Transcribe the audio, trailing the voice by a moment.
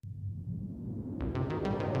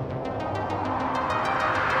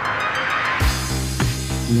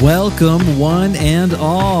Welcome, one and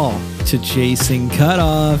all, to Chasing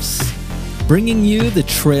Cutoffs, bringing you the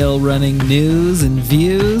trail running news and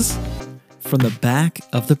views from the back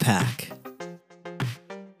of the pack.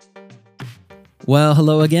 Well,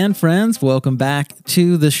 hello again, friends. Welcome back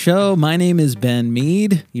to the show. My name is Ben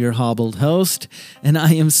Mead, your hobbled host, and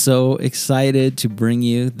I am so excited to bring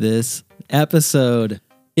you this episode.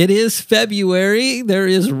 It is February. There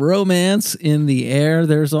is romance in the air.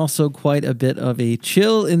 There's also quite a bit of a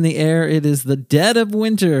chill in the air. It is the dead of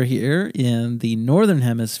winter here in the Northern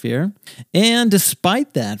Hemisphere. And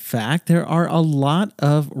despite that fact, there are a lot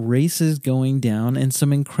of races going down and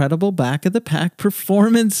some incredible back-of-the-pack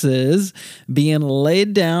performances being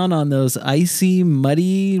laid down on those icy,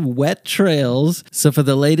 muddy, wet trails. So for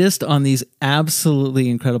the latest on these absolutely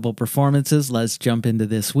incredible performances, let's jump into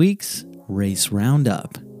this week's Race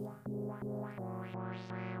Roundup.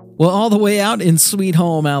 Well, all the way out in Sweet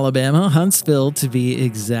Home, Alabama, Huntsville to be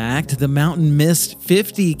exact, the Mountain Mist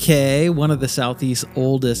 50K, one of the Southeast's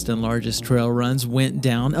oldest and largest trail runs, went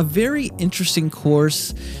down. A very interesting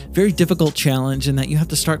course, very difficult challenge in that you have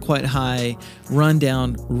to start quite high, run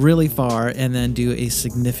down really far, and then do a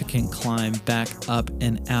significant climb back up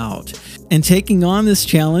and out. And taking on this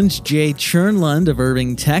challenge, Jay Chernlund of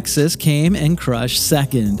Irving, Texas, came and crushed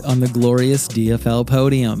second on the glorious DFL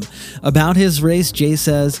podium. About his race, Jay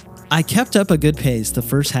says, "I kept up a good pace the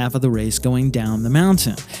first half of the race going down the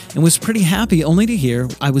mountain and was pretty happy only to hear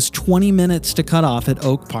I was 20 minutes to cut off at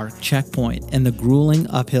Oak Park checkpoint and the grueling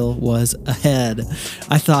uphill was ahead.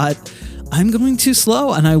 I thought, I'm going too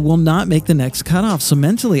slow and I will not make the next cutoff. So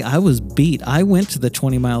mentally I was beat. I went to the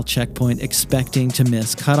 20-mile checkpoint expecting to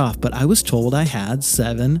miss cutoff, but I was told I had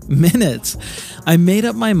 7 minutes. I made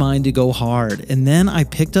up my mind to go hard, and then I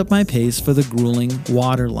picked up my pace for the grueling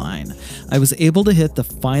waterline. I was able to hit the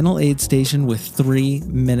final aid station with 3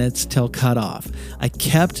 minutes till cutoff. I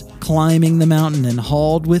kept climbing the mountain and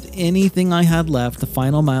hauled with anything I had left the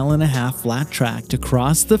final mile and a half flat track to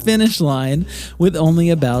cross the finish line with only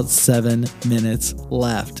about 7 minutes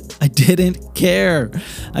left. I didn't care.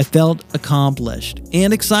 I felt accomplished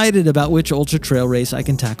and excited about which ultra trail race I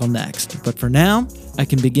can tackle next. But for now, I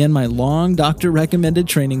can begin my long doctor-recommended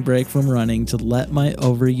training break from running to let my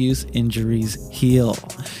overuse injuries heal.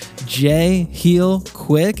 Jay, heal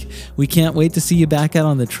quick. We can't wait to see you back out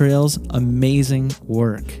on the trails. Amazing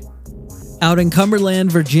work." Out in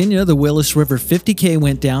Cumberland, Virginia, the Willis River 50K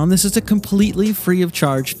went down. This is a completely free of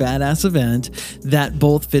charge fat-ass event that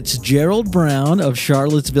both Fitzgerald Brown of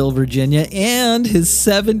Charlottesville, Virginia, and his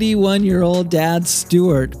 71-year-old dad,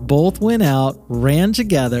 Stuart, both went out, ran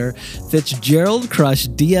together. Fitzgerald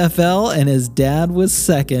crushed DFL, and his dad was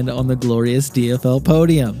second on the glorious DFL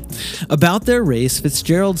podium. About their race,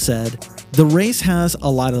 Fitzgerald said, "The race has a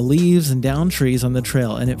lot of leaves and down trees on the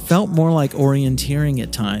trail, and it felt more like orienteering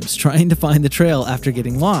at times, trying to find the trail after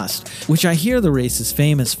getting lost, which I hear the race is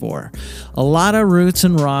famous for. A lot of roots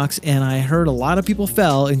and rocks, and I heard a lot of people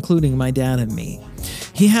fell, including my dad and me."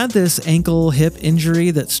 He had this ankle hip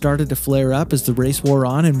injury that started to flare up as the race wore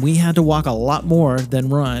on, and we had to walk a lot more than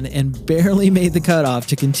run and barely made the cutoff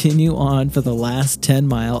to continue on for the last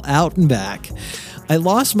 10-mile out and back. I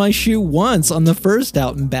lost my shoe once on the first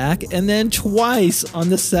out and back and then twice on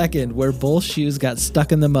the second where both shoes got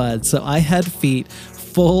stuck in the mud, so I had feet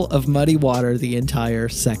full of muddy water the entire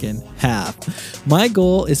second half. My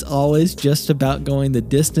goal is always just about going the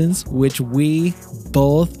distance, which we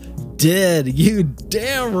both did. You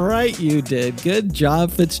damn right you did. Good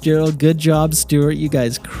job, Fitzgerald. Good job, Stuart. You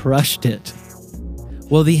guys crushed it.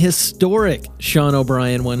 Well, the historic Sean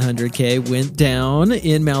O'Brien 100K went down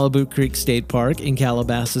in Malibu Creek State Park in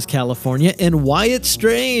Calabasas, California, and Wyatt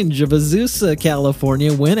Strange of Azusa,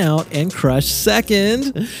 California, went out and crushed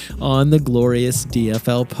second on the glorious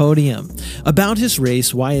DFL podium. About his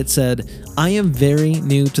race, Wyatt said, "I am very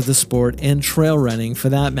new to the sport and trail running for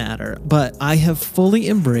that matter, but I have fully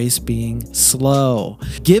embraced being slow.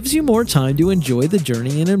 Gives you more time to enjoy the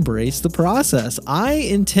journey and embrace the process. I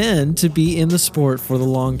intend to be in the sport for the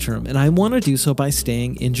long term, and I want to do so by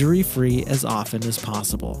staying injury-free as often as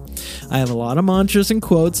possible. I have a lot of mantras and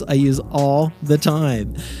quotes I use all the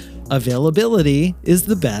time. Availability is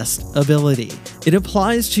the best ability. It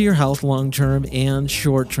applies to your health long-term and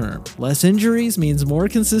short-term. Less injuries means more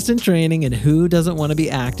consistent training, and who doesn't want to be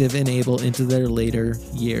active and able into their later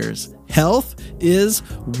years? Health is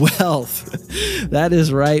wealth." That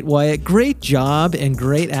is right, Wyatt. Great job and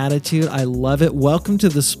great attitude. I love it. Welcome to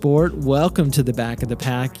the sport. Welcome to the back of the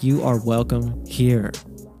pack. You are welcome here.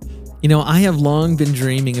 You know, I have long been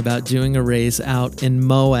dreaming about doing a race out in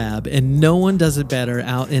Moab, and no one does it better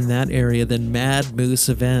out in that area than Mad Moose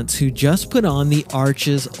Events, who just put on the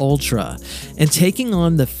Arches Ultra. And taking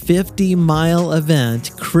on the 50-mile event,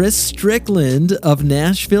 Chris Strickland of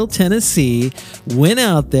Nashville, Tennessee, went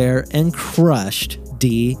out there and crushed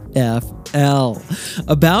DFL.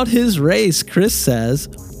 About his race, Chris says,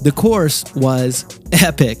 "The course was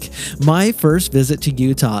epic. My first visit to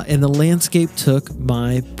Utah, and the landscape took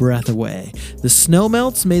my breath away. The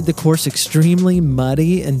snowmelts made the course extremely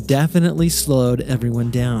muddy and definitely slowed everyone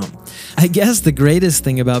down. I guess the greatest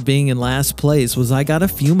thing about being in last place was I got a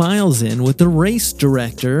few miles in with the race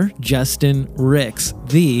director, Justin Ricks,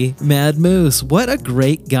 the Mad Moose. What a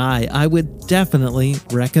great guy. I would definitely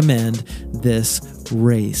recommend this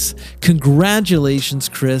race. Congratulations,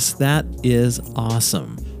 Chris. That is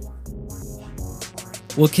awesome."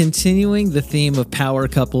 Well, continuing the theme of power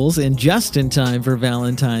couples and just in time for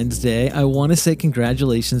Valentine's Day, I want to say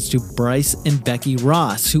congratulations to Bryce and Becky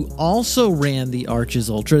Ross, who also ran the Arches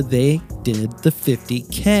Ultra. They did the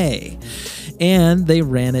 50K. And they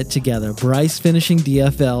ran it together. Bryce finishing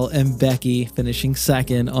DFL and Becky finishing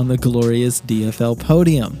second on the glorious DFL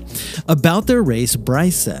podium. About their race,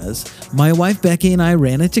 Bryce says, "My wife Becky and I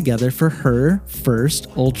ran it together for her first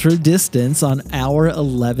ultra distance on our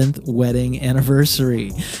 11th wedding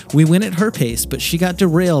anniversary. We went at her pace, but she got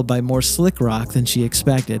derailed by more slick rock than she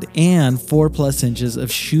expected and 4+ inches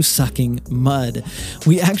of shoe-sucking mud.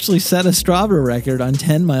 We actually set a Strava record on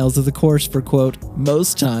 10 miles of the course for, quote,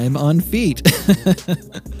 most time on feet."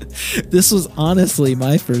 This was honestly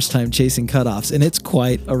my first time chasing cutoffs, and it's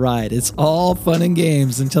quite a ride. It's all fun and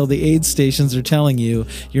games until the aid stations are telling you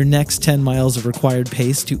your next 10 miles of required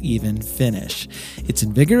pace to even finish. It's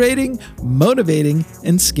invigorating, motivating,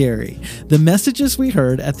 and scary. The messages we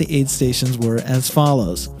heard at the aid stations were as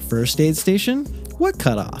follows. First aid station, what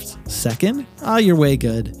cutoffs? Second, you're way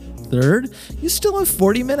good. Third, you still have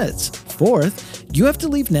 40 minutes. Fourth, you have to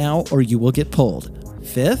leave now or you will get pulled.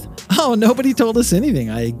 Fifth, nobody told us anything.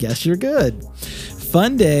 I guess you're good.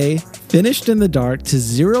 Fun day, finished in the dark to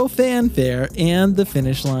zero fanfare, and the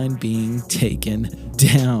finish line being taken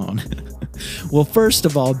down. Well, first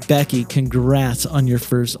of all, Becky, congrats on your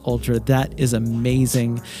first Ultra. That is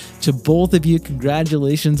amazing. To both of you,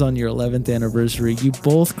 congratulations on your 11th anniversary. You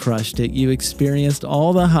both crushed it. You experienced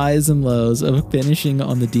all the highs and lows of finishing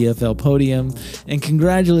on the DFL podium. And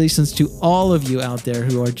congratulations to all of you out there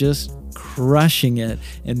who are just crushing it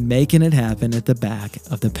and making it happen at the back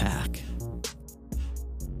of the pack.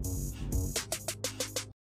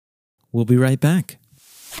 We'll be right back.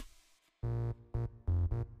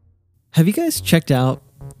 Have you guys checked out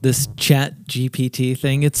this Chat GPT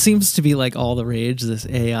thing? It seems to be like all the rage, this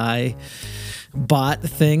AI bot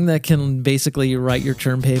thing that can basically write your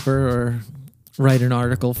term paper or write an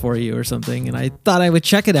article for you or something. And I thought I would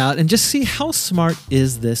check it out and just see how smart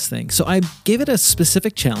is this thing. So I gave it a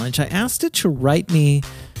specific challenge. I asked it to write me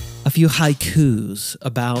a few haikus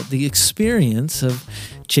about the experience of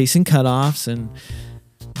chasing cutoffs and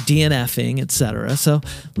DNFing, etc. So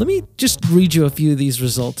let me just read you a few of these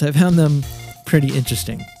results. I found them pretty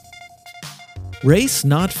interesting. Race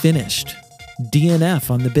not finished. DNF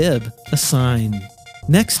on the bib. A sign.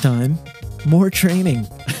 Next time, more training.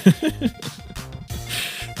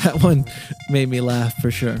 That one made me laugh for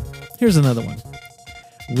sure. Here's another one.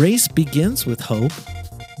 Race begins with hope,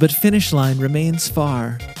 but finish line remains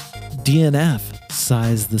far. DNF,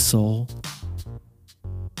 sighs the soul.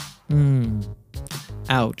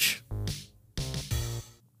 Ouch.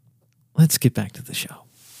 Let's get back to the show.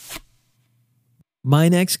 My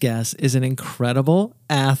next guest is an incredible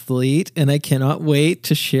athlete, and I cannot wait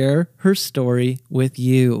to share her story with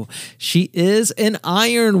you. She is an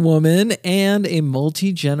Iron Woman and a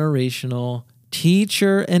multi-generational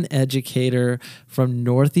teacher and educator from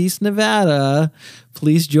Northeast Nevada.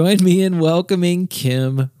 Please join me in welcoming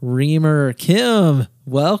Kim Reamer. Kim,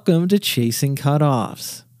 welcome to Chasing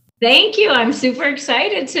Cutoffs. Thank you. I'm super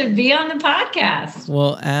excited to be on the podcast.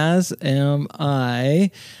 Well, as am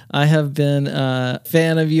I. I have been a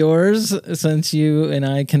fan of yours since you and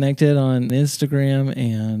I connected on Instagram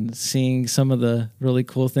and seeing some of the really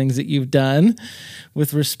cool things that you've done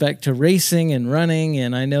with respect to racing and running.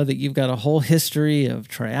 And I know that you've got a whole history of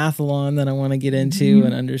triathlon that I want to get into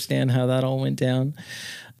and understand how that all went down.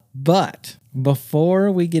 But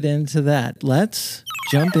before we get into that, let's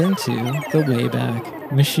jump into the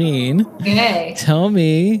Wayback Machine. Okay. Tell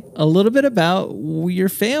me a little bit about your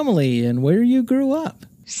family and where you grew up.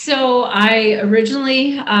 So I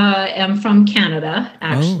originally am from Canada, Oh.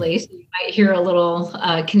 actually. So you might hear a little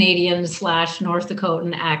Canadian slash North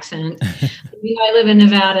Dakotan accent. I live in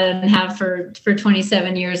Nevada and have for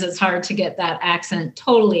 27 years. It's hard to get that accent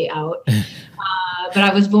totally out. But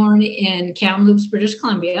I was born in Kamloops, British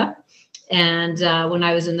Columbia. And when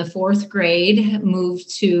I was in the fourth grade, moved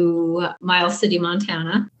to Miles City,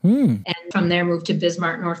 Montana. And from there moved to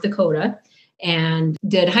Bismarck, North Dakota. And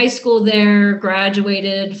did high school there,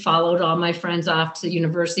 graduated, followed all my friends off to the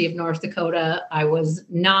University of North Dakota. I was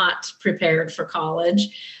not prepared for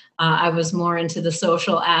college. I was more into the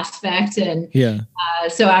social aspect. And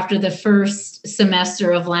so after the first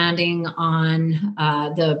semester of landing on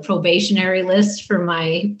the probationary list for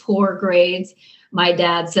my poor grades, my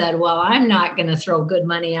dad said, well, I'm not going to throw good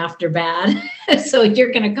money after bad. So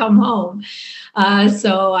you're going to come home.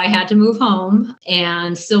 So I had to move home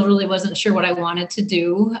and still really wasn't sure what I wanted to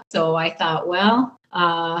do. So I thought, well,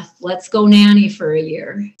 let's go nanny for a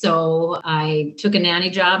year. So I took a nanny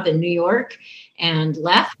job in New York and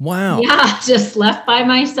left. Wow. Yeah, just left by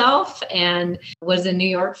myself and was in New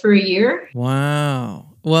York for a year. Wow.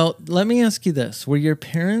 Well, let me ask you this. Were your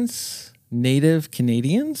parents native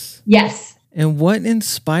Canadians? Yes. And what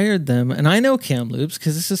inspired them? And I know Kamloops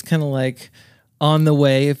because this is kind of like on the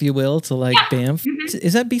way, if you will, to like Banff. Mm-hmm.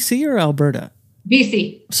 Is that BC or Alberta?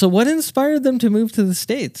 BC. So what inspired them to move to the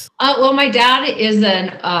States? Well, my dad is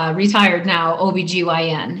a retired now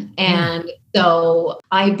OBGYN. And so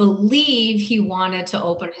I believe he wanted to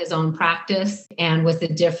open his own practice. And with the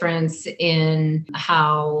difference in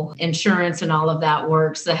how insurance and all of that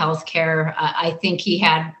works, the healthcare, I think he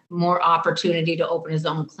had more opportunity to open his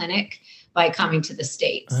own clinic by coming to the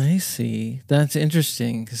States. I see. That's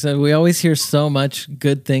interesting. So we always hear so much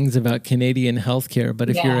good things about Canadian healthcare, but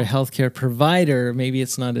if you're a healthcare provider, maybe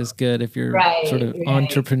it's not as good if you're sort of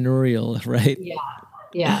entrepreneurial, right?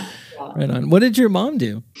 Yeah. Right on. What did your mom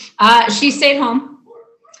do? She stayed home.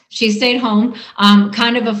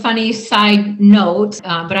 Kind of a funny side note,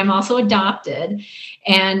 but I'm also adopted.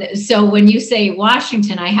 And so when you say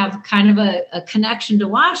Washington, I have kind of a connection to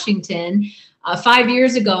Washington. 5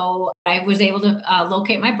 years ago, I was able to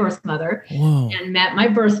locate my birth mother and met my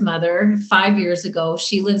birth mother 5 years ago.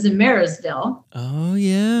 She lives in Marysville. Oh,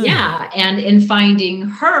 yeah. Yeah. And in finding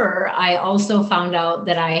her, I also found out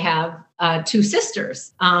that I have two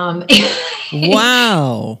sisters. Wow.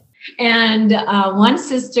 And one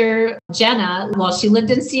sister, Jenna, well, she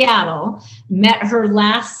lived in Seattle, met her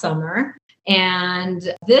last summer.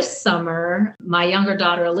 And this summer, my younger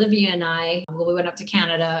daughter, Olivia, and I, we went up to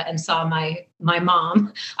Canada and saw my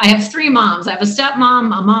mom. I have three moms. I have a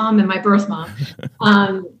stepmom, a mom, and my birth mom.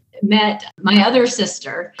 Met my other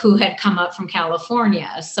sister who had come up from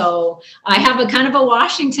California. So I have a kind of a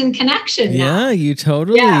Washington connection now. Yeah, you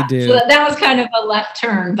totally do. So that was kind of a left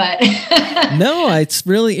turn, but no, it's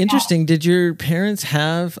really interesting. Did your parents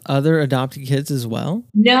have other adopted kids as well?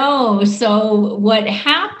 No. So what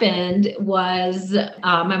happened was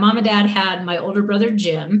my mom and dad had my older brother,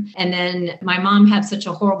 Jim. And then my mom had such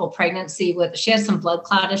a horrible pregnancy she had some blood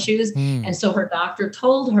clot issues. And so her doctor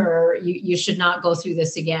told her, you should not go through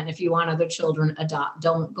this again. If you want other children,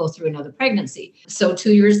 don't go through another pregnancy. So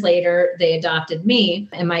 2 years later, they adopted me.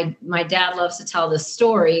 And my dad loves to tell this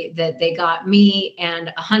story that they got me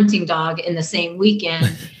and a hunting dog in the same weekend.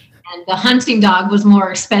 And the hunting dog was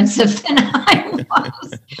more expensive than I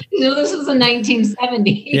was. This was in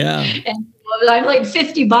 1970. Yeah. And I had like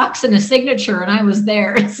 $50 and a signature, and I was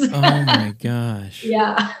there. Oh my gosh.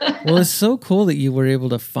 Yeah. Well, it's so cool that you were able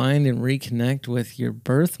to find and reconnect with your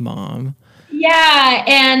birth mom. Yeah.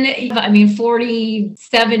 And I mean,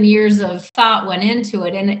 47 years of thought went into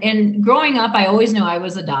it. And growing up, I always knew I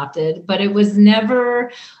was adopted, but it was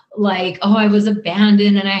never like, oh, I was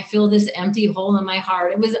abandoned and I feel this empty hole in my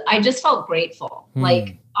heart. I just felt grateful.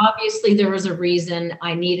 Like, obviously there was a reason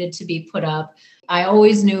I needed to be put up. I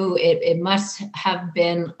always knew it must have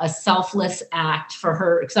been a selfless act for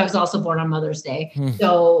her, because I was also born on Mother's Day.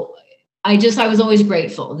 So I was always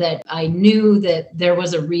grateful that I knew that there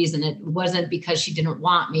was a reason. It wasn't because she didn't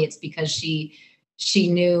want me. It's because she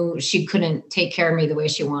knew she couldn't take care of me the way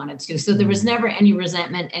she wanted to. So there was never any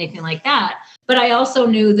resentment, anything like that. But I also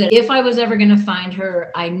knew that if I was ever going to find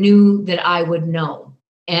her, I knew that I would know.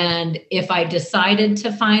 And if I decided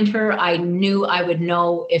to find her, I knew I would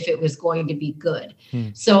know if it was going to be good.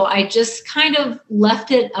 So I just kind of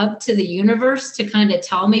left it up to the universe to kind of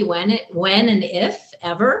tell me when and if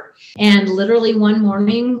ever. And literally one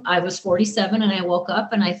morning I was 47 and I woke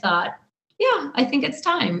up and I thought, yeah, I think it's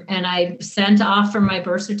time. And I sent off for my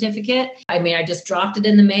birth certificate. I mean, I just dropped it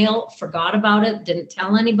in the mail, forgot about it, didn't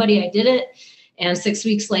tell anybody I did it. And 6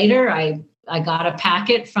 weeks later, I I got a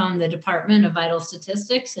packet from the Department of Vital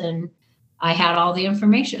Statistics, and I had all the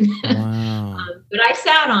information. Wow. But I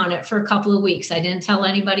sat on it for a couple of weeks. I didn't tell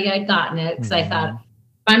anybody I'd gotten it because I thought, Mhm.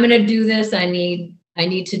 if I'm going to do this, I need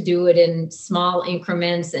to do it in small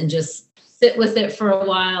increments and just sit with it for a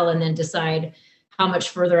while and then decide how much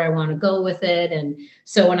further I want to go with it. And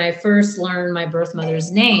so when I first learned my birth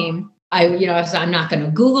mother's name, I said, I'm not going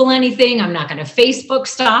to Google anything. I'm not going to Facebook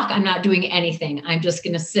stalk. I'm not doing anything. I'm just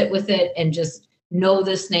going to sit with it and just know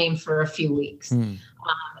this name for a few weeks. And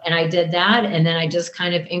I did that. And then I just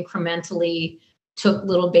kind of incrementally took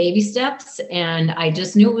little baby steps, and I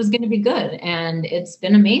just knew it was going to be good. And it's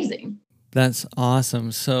been amazing. That's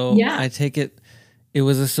awesome. So Yeah. I take it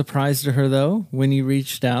was a surprise to her, though, when you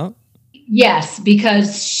reached out? Yes,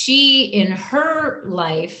 because she, in her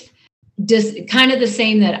life, just kind of the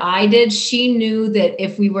same that I did. She knew that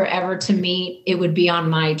if we were ever to meet, it would be on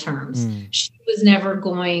my terms. She was never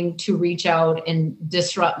going to reach out and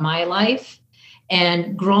disrupt my life.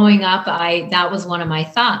 And growing up, that was one of my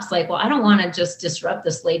thoughts. Like, well, I don't want to just disrupt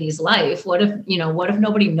this lady's life. What if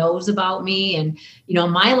nobody knows about me? And,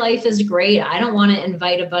 my life is great. I don't want to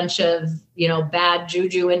invite a bunch of, bad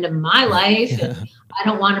juju into my life. Yeah. And I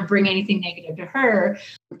don't want to bring anything negative to her.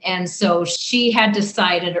 And so she had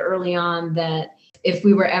decided early on that if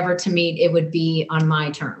we were ever to meet, it would be on my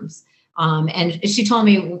terms. And she told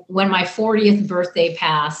me when my 40th birthday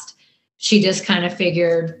passed, she just kind of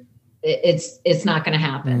figured it's not going to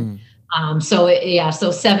happen.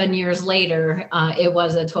 So 7 years later, it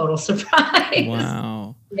was a total surprise.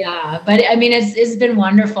 Wow. Yeah. But I mean, it's been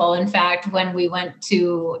wonderful. In fact, when we went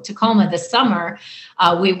to Tacoma this summer,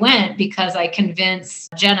 we went because I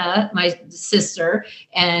convinced Jenna, my sister,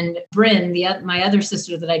 and Bryn, my other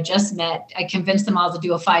sister that I just met, I convinced them all to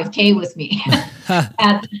do a 5K with me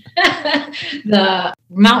at the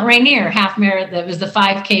Mount Rainier half marathon. That was the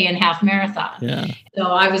 5K and half marathon. Yeah. So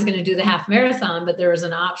I was going to do the half marathon, but there was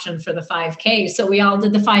an option for the 5K. So we all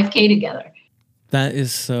did the 5K together. That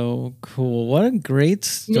is so cool. What a great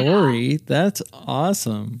story. Yeah. That's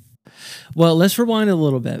awesome. Well, let's rewind a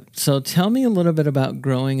little bit. So tell me a little bit about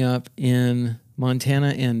growing up in Montana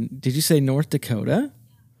and did you say North Dakota?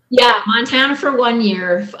 Yeah, Montana for 1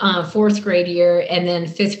 year, fourth grade year, and then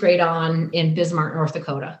fifth grade on in Bismarck, North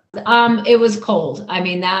Dakota. It was cold.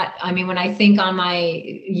 When I think on my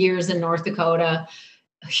years in North Dakota,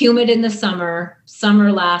 humid in the summer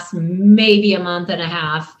lasts maybe a month and a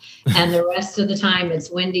half, and the rest of the time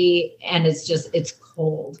it's windy and it's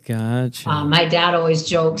cold. Gotcha. My dad always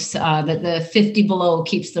jokes that the 50 below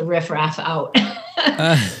keeps the riffraff out.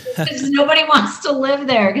 Nobody wants to live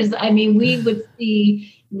there because we would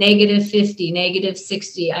see -50,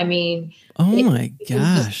 -60. Oh my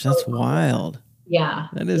gosh, that's wild. Yeah.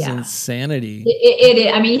 That is insanity.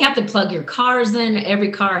 You have to plug your cars in.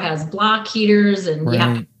 Every car has block heaters and you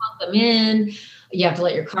have to plug them in. You have to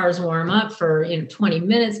let your cars warm up for 20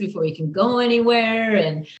 minutes before you can go anywhere.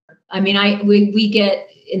 And we get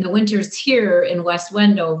in the winters here in West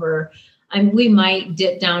Wendover, we might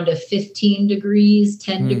dip down to 15 degrees,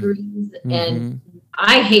 10 degrees. And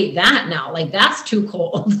I hate that now. Like, that's too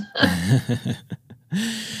cold.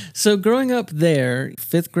 So growing up there,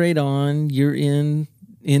 fifth grade on, you're in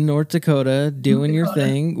North Dakota doing your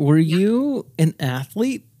thing. Were you an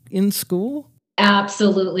athlete in school?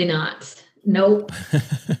 Absolutely not. Nope.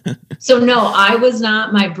 So no, I was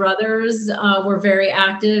not. My brothers were very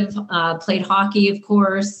active, played hockey, of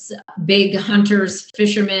course, big hunters,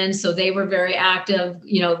 fishermen. So they were very active,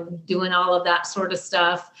 doing all of that sort of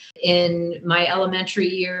stuff. In my elementary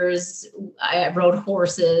years, I rode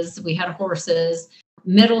horses. We had horses.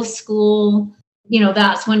 Middle school,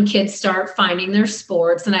 that's when kids start finding their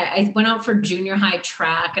sports. And I went out for junior high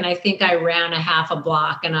track, and I think I ran a half a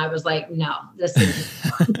block, and I was like, no, this isn't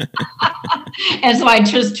fun. And so I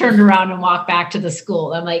just turned around and walked back to the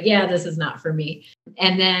school. I'm like, yeah, this is not for me.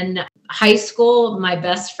 And then high school, my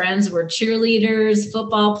best friends were cheerleaders,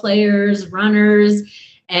 football players, runners.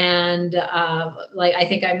 And I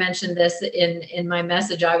think I mentioned this in my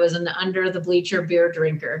message, I was an under the bleacher beer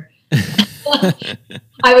drinker.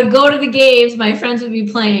 I would go to the games, my friends would be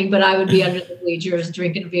playing, but I would be under the bleachers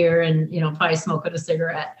drinking beer and, probably smoking a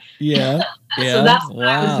cigarette. Yeah. Yeah. So that's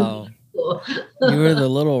wow. You were the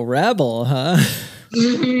little rebel, huh?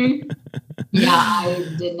 Mm-hmm. Yeah,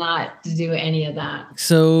 I did not do any of that.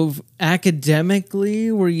 So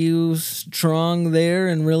academically, were you strong there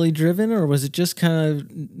and really driven, or was it just kind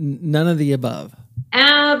of none of the above?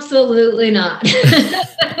 Absolutely not.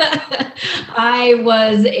 I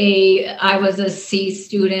was a C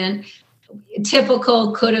student.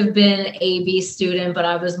 Typical, could have been a B student, but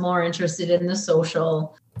I was more interested in the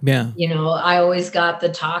social. Yeah. I always got the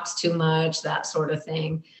talks too much, that sort of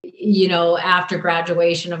thing. After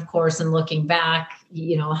graduation, of course, and looking back,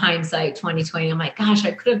 hindsight 2020, I'm like, gosh,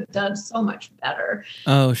 I could have done so much better.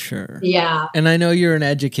 Oh, sure. Yeah. And I know you're an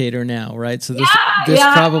educator now, right? So this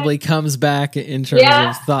yeah. probably comes back in terms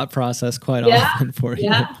of thought process quite often for you.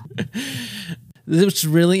 Yeah. It's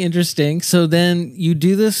really interesting. So then you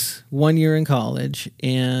do this 1 year in college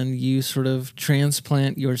and you sort of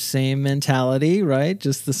transplant your same mentality, right?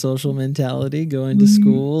 Just the social mentality, going to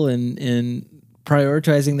school and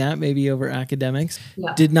prioritizing that maybe over academics.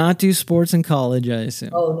 Yeah. Did not do sports in college, I assume.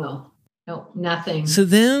 Oh, no, nothing. So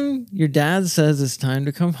then your dad says it's time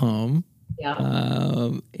to come home. Yeah.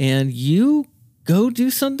 And you go do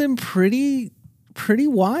something pretty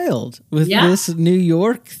wild with this New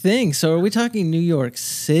York thing. So are we talking New York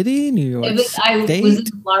City, New York State? I was in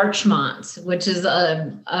Larchmont, which is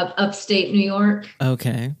upstate New York.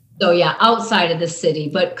 Okay. So yeah, outside of the city,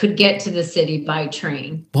 but could get to the city by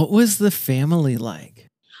train. What was the family like?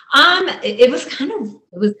 It was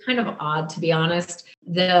kind of odd, to be honest.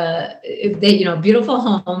 Beautiful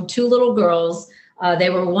home, 2 little girls.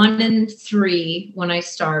 They were 1 and 3 when I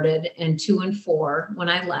started, and 2 and 4 when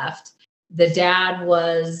I left. The dad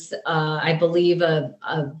was, I believe, a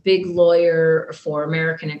big lawyer for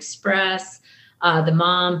American Express. The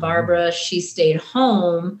mom, Barbara, she stayed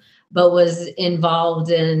home, but was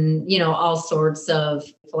involved in, all sorts of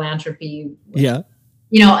philanthropy. Yeah.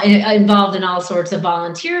 Involved in all sorts of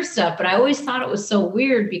volunteer stuff. But I always thought it was so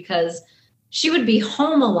weird because she would be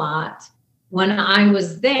home a lot when I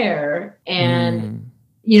was there. And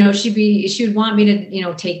she would want me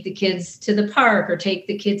to, take the kids to the park or take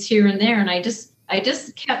the kids here and there. And I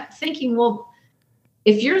just kept thinking, well,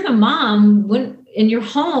 if you're the mom and you're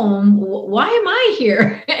home, why am I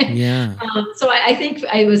here? Yeah. So I think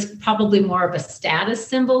it was probably more of a status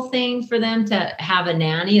symbol thing for them to have a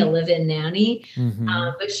nanny, a live-in nanny.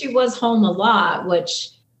 But she was home a lot, which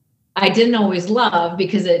I didn't always love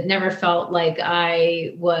because it never felt like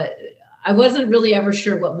I wasn't really ever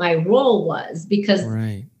sure what my role was because,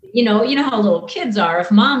 you know how little kids are.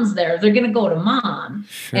 If mom's there, they're going to go to mom.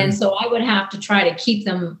 Sure. And so I would have to try to keep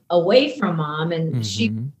them away from mom. And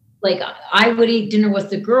she, I would eat dinner with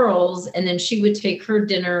the girls and then she would take her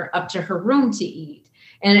dinner up to her room to eat.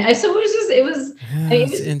 And so it was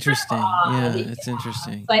interesting. Yeah, it's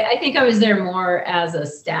interesting. I think I was there more as a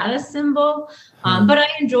status symbol, but I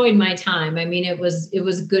enjoyed my time. I mean, it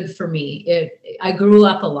was good for me. I grew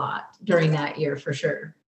up a lot during that year for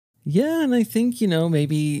sure. Yeah, and I think,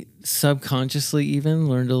 maybe subconsciously even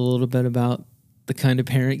learned a little bit about the kind of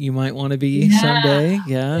parent you might want to be someday.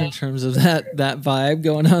 Yeah, in terms of that vibe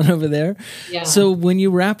going on over there. Yeah. So when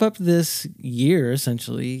you wrap up this year,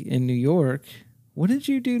 essentially, in New York, what did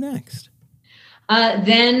you do next?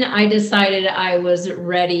 Then I decided I was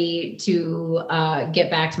ready to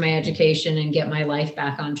get back to my education and get my life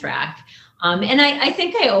back on track. And I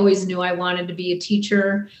think I always knew I wanted to be a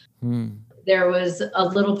teacher. There was a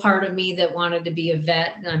little part of me that wanted to be a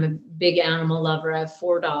vet. And I'm a big animal lover. I have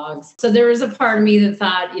 4 dogs. So there was a part of me that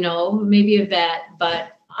thought, maybe a vet,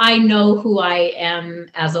 but I know who I am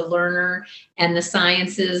as a learner, and the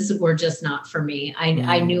sciences were just not for me.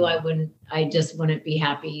 I knew I just wouldn't be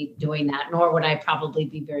happy doing that, nor would I probably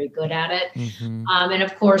be very good at it. And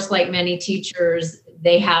of course, like many teachers,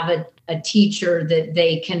 they have a teacher that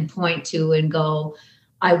they can point to and go,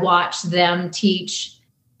 I watch them teach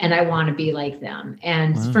and I want to be like them.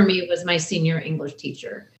 And for me, it was my senior English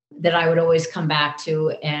teacher that I would always come back to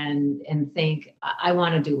and think, I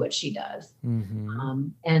want to do what she does.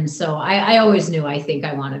 And so I always knew, I think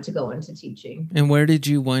I wanted to go into teaching. And where did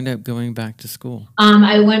you wind up going back to school?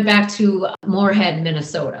 I went back to Moorhead,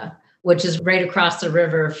 Minnesota, which is right across the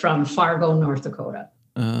river from Fargo, North Dakota.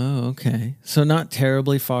 Oh, okay. So not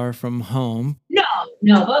terribly far from home.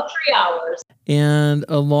 No, about 3 hours. And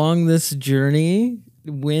along this journey,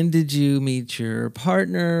 when did you meet your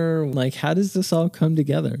partner? Like, how does this all come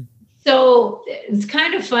together? So it's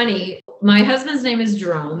kind of funny. My husband's name is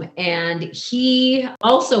Jerome, and he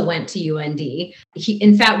also went to UND.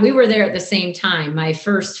 In fact, we were there at the same time. My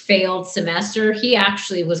first failed semester, he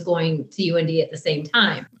actually was going to UND at the same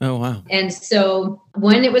time. Oh, wow. And so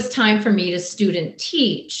when it was time for me to student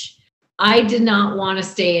teach, I did not want to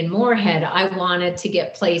stay in Moorhead. I wanted to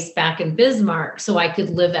get placed back in Bismarck so I could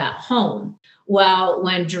live at home. Well,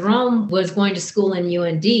 when Jerome was going to school in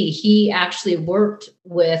UND, he actually worked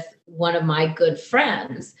with one of my good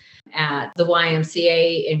friends at the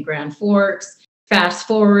YMCA in Grand Forks. Fast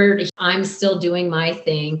forward, I'm still doing my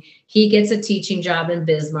thing. He gets a teaching job in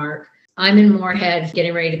Bismarck. I'm in Moorhead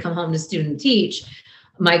getting ready to come home to student teach.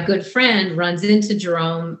 My good friend runs into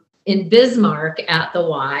Jerome in Bismarck at the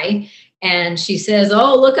Y. And she says,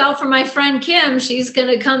 "Oh, look out for my friend Kim. She's going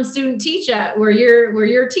to come student teach at where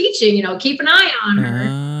you're teaching, keep an eye on her."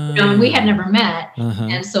 And we had never met.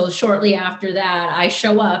 And so shortly after that, I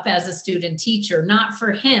show up as a student teacher, not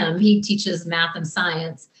for him. He teaches math and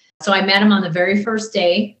science. So I met him on the very first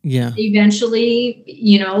day. Yeah. Eventually,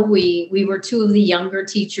 we were two of the younger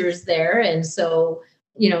teachers there. And so,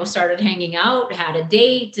 started hanging out, had a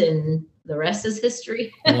date, and the rest is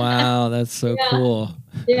history. Wow, that's so cool.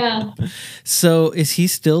 Yeah. So is he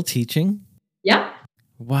still teaching? Yeah.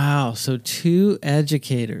 Wow. So two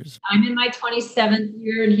educators. I'm in my 27th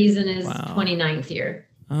year and he's in his 29th year.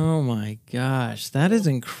 Oh my gosh. That is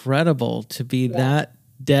incredible to be that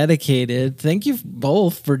dedicated. Thank you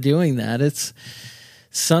both for doing that. It's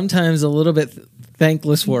sometimes a little bit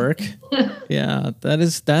thankless work. Yeah,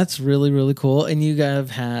 that's really, really cool. And you guys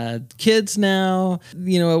have had kids now.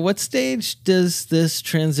 At what stage does this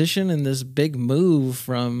transition and this big move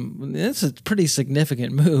from, it's a pretty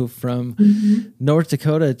significant move from North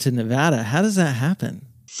Dakota to Nevada. How does that happen?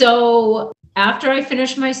 So after I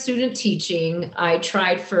finished my student teaching, I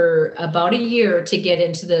tried for about a year to get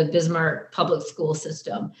into the Bismarck public school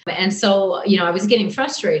system. And so, I was getting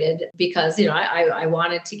frustrated because, I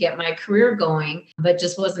wanted to get my career going, but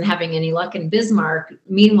just wasn't having any luck in Bismarck.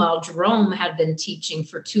 Meanwhile, Jerome had been teaching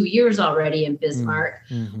for 2 years already in Bismarck.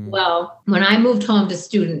 Well, when I moved home to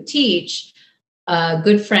student teach, a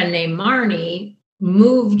good friend named Marnie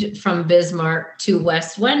moved from Bismarck to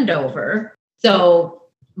West Wendover. So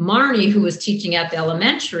Marnie, who was teaching at the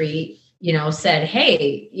elementary, said,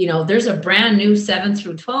 "Hey, there's a brand new 7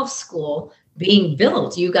 through 12 school being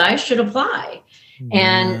built. You guys should apply."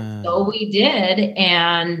 And so we did.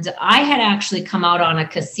 And I had actually come out on a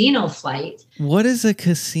casino flight. What is a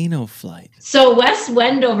casino flight? So West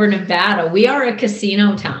Wendover, Nevada, we are a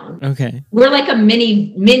casino town. Okay. We're like a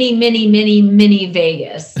mini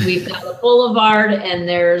Vegas. We've got a boulevard and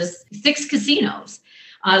there's 6 casinos.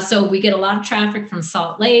 So we get a lot of traffic from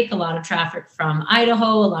Salt Lake, a lot of traffic from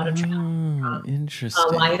Idaho, a lot of traffic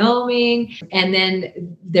from Wyoming. And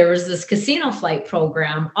then there was this casino flight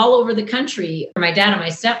program all over the country. For my dad and my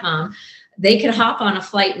stepmom, they could hop on a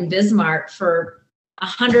flight in Bismarck for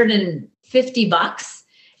 $150.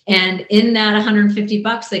 And in that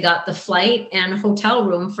 $150, they got the flight and hotel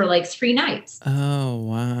room for like 3 nights. Oh,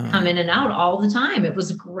 wow. Come in and out all the time. It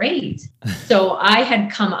was great. So I had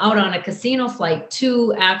come out on a casino flight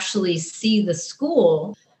to actually see the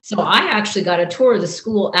school. So I actually got a tour of the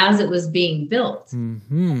school as it was being built.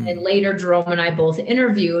 And later, Jerome and I both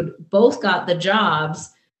interviewed, both got the jobs.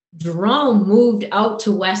 Jerome moved out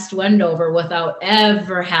to West Wendover without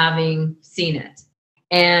ever having seen it.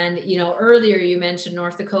 And, earlier you mentioned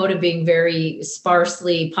North Dakota being very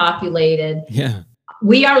sparsely populated. Yeah.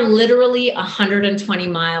 We are literally 120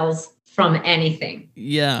 miles from anything.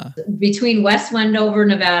 Yeah. Between West Wendover,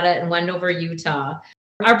 Nevada and Wendover, Utah.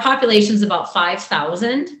 Our population is about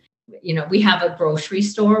 5,000. We have a grocery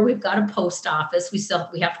store. We've got a post office. We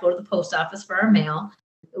have to go to the post office for our mail.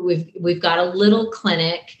 We've got a little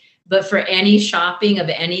clinic. But for any shopping of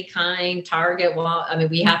any kind, Target,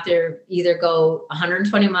 we have to either go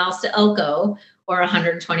 120 miles to Elko or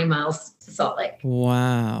 120 miles to Salt Lake.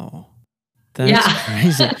 Wow. That's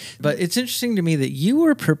crazy. But it's interesting to me that you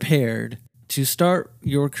were prepared to start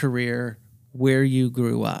your career where you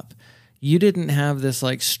grew up. You didn't have this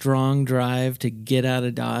strong drive to get out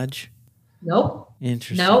of Dodge? Nope.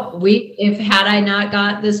 Interesting. Nope. Had I not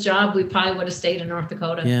got this job, we probably would have stayed in North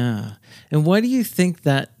Dakota. Yeah. And why do you think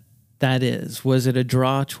that is? Was it a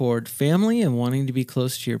draw toward family and wanting to be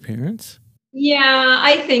close to your parents? Yeah,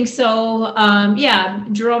 I think so.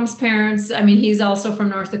 Jerome's parents, he's also from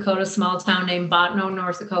North Dakota, small town named Botno,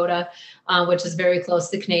 North Dakota, which is very close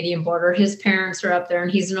to the Canadian border. His parents are up there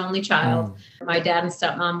and he's an only child. My dad and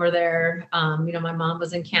stepmom were there. My mom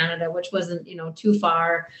was in Canada, which wasn't, too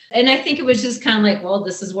far. And I think it was just kind of like, well,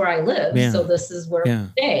 this is where I live. Yeah. So this is where we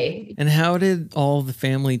stay. And how did all the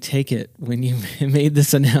family take it when you made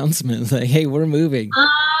this announcement? Like, hey, we're moving.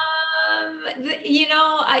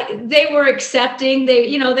 They were accepting.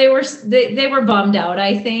 They were bummed out,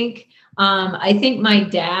 I think. I think my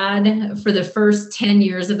dad, for the first 10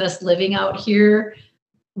 years of us living out here,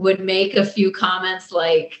 would make a few comments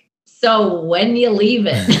like, "So when you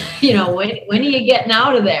leaving? When are you getting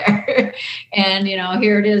out of there?" And,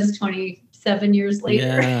 here it is 27 years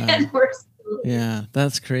later. Yeah. And we're Yeah,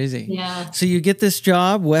 that's crazy. Yeah. So you get this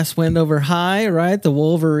job, West Wendover High, right? The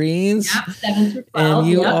Wolverines. Yep, 7 through 12.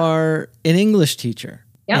 And you are an English teacher.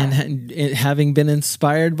 Yep. And having been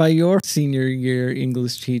inspired by your senior year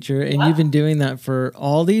English teacher, and you've been doing that for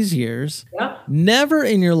all these years. Yep. Never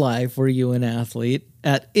in your life were you an athlete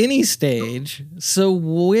at any stage. So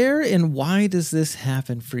where and why does this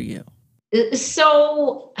happen for you?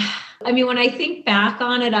 So, I mean, when I think back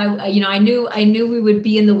on it, I knew we would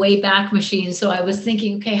be in the Wayback Machine. So I was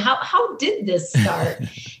thinking, okay, how did this start?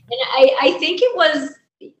 And I think it was,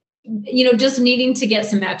 just needing to get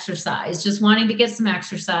some exercise, just wanting to get some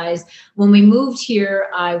exercise. When we moved here,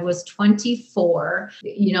 I was 24.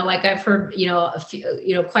 Like I've heard,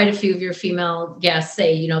 quite a few of your female guests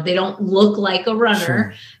say, they don't look like a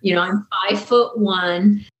runner. Sure. I'm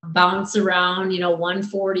 5'1", bounce around,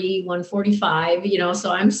 140, 145,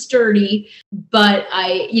 so I'm sturdy, but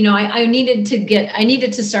I needed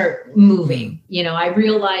to start moving. I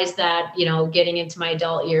realized that, getting into my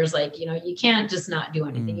adult years, like, you can't just not do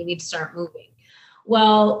anything. You need to start moving.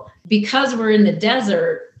 Well, because we're in the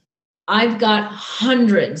desert, I've got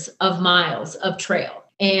hundreds of miles of trail.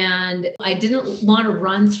 And I didn't want to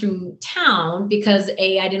run through town because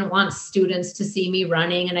I didn't want students to see me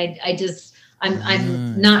running. And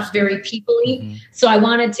I'm not very people-y. Mm-hmm. So I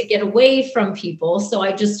wanted to get away from people. So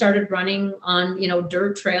I just started running on,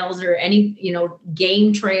 dirt trails or any,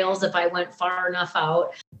 game trails. If I went far enough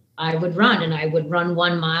out, I would run, and I would run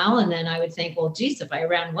 1 mile. And then I would think, well, geez, if I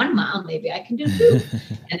ran 1 mile, maybe I can do 2.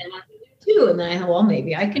 And then I would do 2. And then I thought, well,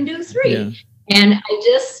 maybe I can do 3. Yeah. And I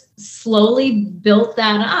just slowly built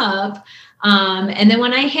that up. And then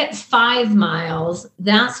when I hit 5 miles,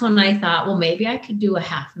 that's when I thought, well, maybe I could do a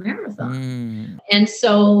half marathon. And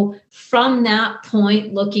so from that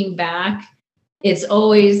point, looking back, it's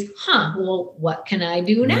always, well, what can I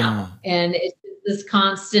do now? Yeah. And it's this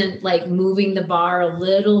constant, like, moving the bar a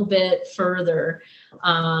little bit further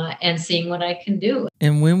and seeing what I can do.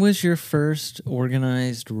 And when was your first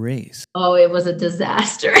organized race? Oh, it was a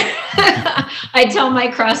disaster. I tell my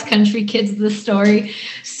cross-country kids this story.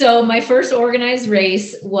 So my first organized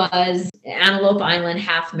race was Antelope Island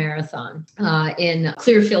Half Marathon in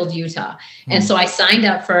Clearfield, Utah. And so I signed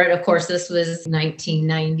up for it. Of course, this was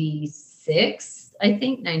 1996. I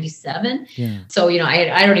think 97. Yeah. So,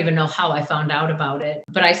 I don't even know how I found out about it,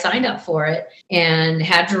 but I signed up for it and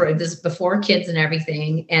had to, this before kids and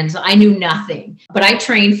everything. And so I knew nothing, but I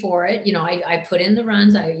trained for it. I put in the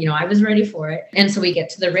runs. I was ready for it. And so we get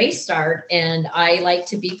to the race start, and I like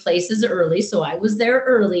to be places early. So I was there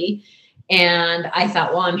early. And I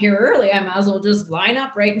thought, well, I'm here early. I might as well just line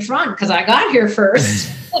up right in front because I got here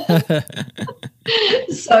first.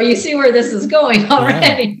 So you see where this is going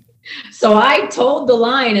already. Yeah. So I told the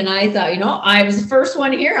line, and I thought, I was the first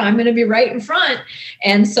one here. I'm going to be right in front.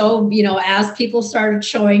 And so, as people started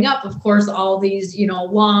showing up, of course, all these,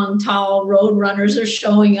 long, tall road runners are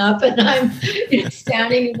showing up, and I'm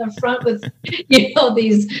standing in the front with,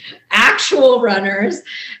 these actual runners,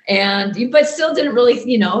 but still didn't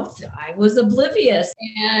really, I was oblivious.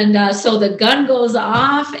 And so the gun goes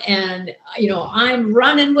off, and, I'm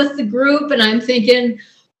running with the group, and I'm thinking,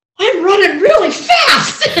 I'm running really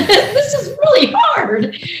fast. This is really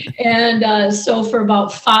hard. And so for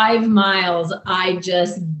about 5 miles, I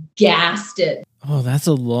just gassed it. Oh, that's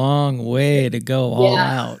a long way to go all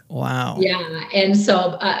out. Wow. Yeah. And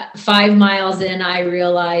so 5 miles in, I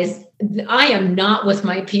realized I am not with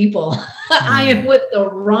my people. I am with the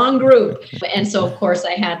wrong group. And so, of course,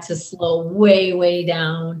 I had to slow way, way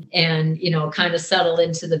down and, kind of settle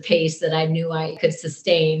into the pace that I knew I could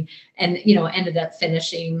sustain, and, ended up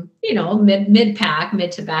finishing, mid to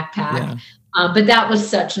backpack. Yeah. But that was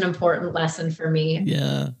such an important lesson for me.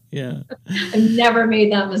 Yeah. Yeah. I've never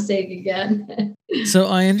made that mistake again. So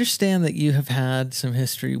I understand that you have had some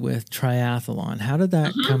history with triathlon. How did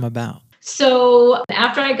that come about? So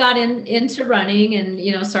after I got into running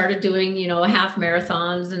and, started doing, half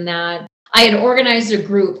marathons and that, I had organized a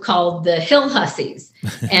group called the Hill Hussies.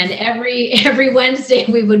 And every Wednesday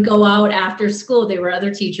we would go out after school. They were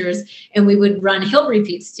other teachers, and we would run hill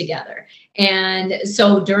repeats together. And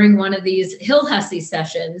so during one of these Hill Hussy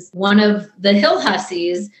sessions, one of the Hill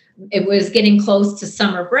Hussies, it was getting close to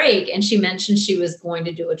summer break, and she mentioned she was going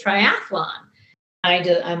to do a triathlon.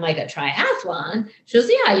 I'm like, a triathlon? She goes,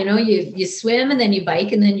 yeah, you swim and then you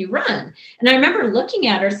bike and then you run. And I remember looking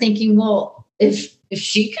at her thinking, well, if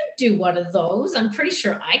she could do one of those, I'm pretty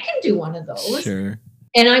sure I can do one of those. Sure.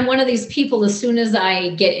 And I'm one of these people, as soon as I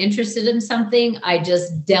get interested in something, I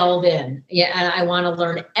just delve in. Yeah, and I want to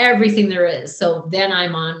learn everything there is. So then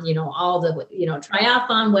I'm on, all the,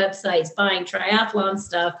 triathlon websites, buying triathlon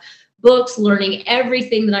stuff, books, learning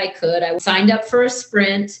everything that I could. I signed up for a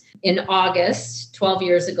sprint in August, 12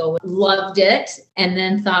 years ago, loved it, and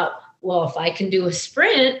then thought, well, if I can do a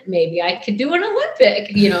sprint, maybe I could do an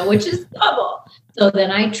Olympic, which is double. So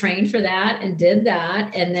then I trained for that and did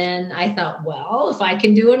that. And then I thought, well, if I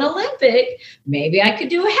can do an Olympic, maybe I could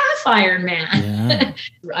do a half Ironman. Yeah.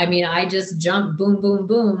 I mean, I just jumped boom, boom,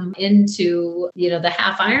 boom into, the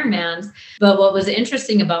half Ironmans. But what was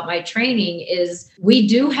interesting about my training is we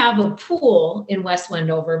do have a pool in West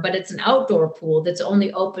Wendover, but it's an outdoor pool that's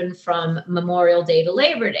only open from Memorial Day to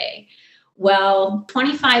Labor Day. Well,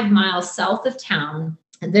 25 miles south of town,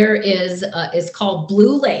 there is called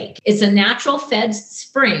Blue Lake. It's a natural fed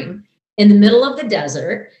spring in the middle of the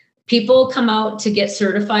desert. People come out to get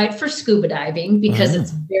certified for scuba diving because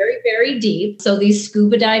it's very, very deep. So these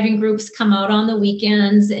scuba diving groups come out on the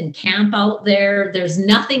weekends and camp out there. There's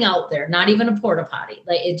nothing out there, not even a porta potty.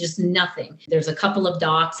 Like, it's just nothing. There's a couple of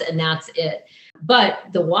docks and that's it. But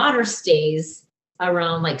the water stays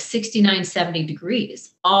around like 69, 70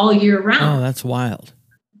 degrees all year round. Oh, that's wild.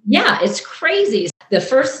 Yeah, it's crazy. The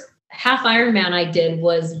first half Ironman I did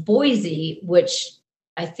was Boise, which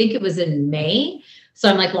I think it was in May. So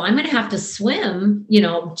I'm like, well, I'm going to have to swim,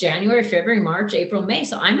 January, February, March, April, May.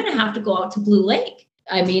 So I'm going to have to go out to Blue Lake.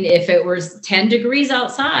 I mean, if it was 10 degrees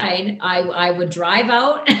outside, I would drive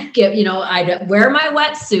out, I'd wear my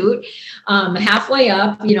wetsuit halfway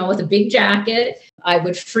up, with a big jacket. I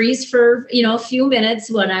would freeze for, a few minutes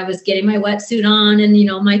when I was getting my wetsuit on and,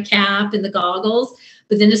 my cap and the goggles.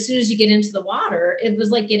 But then as soon as you get into the water, it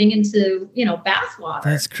was like getting into, bath water.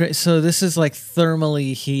 That's crazy. So this is like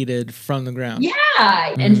thermally heated from the ground.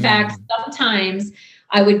 Yeah. In fact, sometimes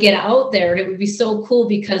I would get out there and it would be so cool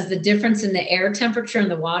because the difference in the air temperature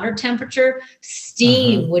and the water temperature,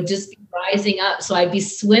 steam would just be rising up. So I'd be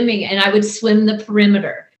swimming and I would swim the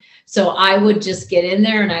perimeter. So I would just get in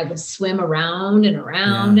there and I would swim around and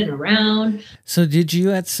around and around. So did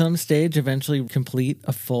you at some stage eventually complete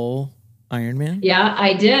a full Ironman? Yeah,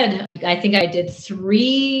 I did. I think I did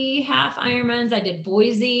 3 half Ironmans. I did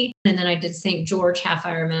Boise and then I did St. George half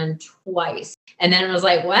Ironman twice. And then I was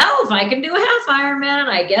like, well, if I can do a half Ironman,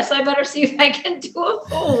 I guess I better see if I can do a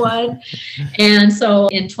full one. And so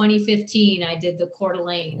in 2015, I did the Coeur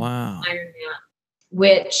d'Alene Ironman,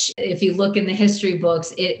 which if you look in the history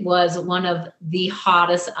books, it was one of the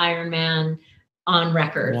hottest Ironman on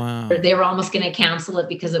record. Wow. They were almost going to cancel it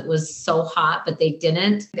because it was so hot, but they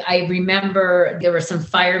didn't. I remember there were some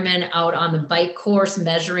firemen out on the bike course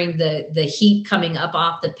measuring the heat coming up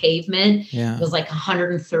off the pavement. Yeah. It was like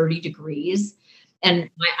 130 degrees. And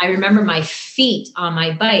I remember my feet on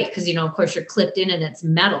my bike, because, of course you're clipped in and it's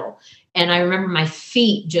metal. And I remember my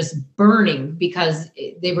feet just burning because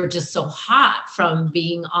they were just so hot from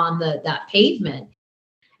being on that pavement.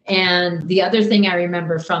 And the other thing I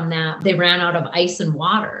remember from that, they ran out of ice and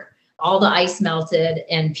water. All the ice melted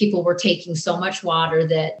and people were taking so much water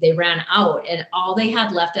that they ran out. And all they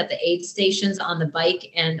had left at the aid stations on the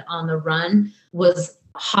bike and on the run was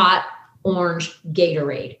hot orange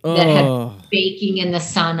Gatorade that had been baking in the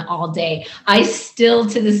sun all day. I still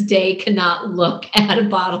to this day cannot look at a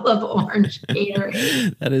bottle of orange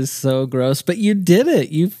Gatorade. That is so gross, but you did it.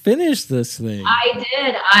 You finished this thing. I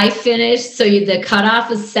did. I finished. So the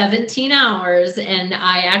cutoff is 17 hours. And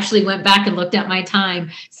I actually went back and looked at my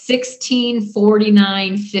time,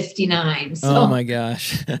 16:49:59. So oh my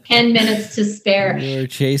gosh. 10 minutes to spare. You were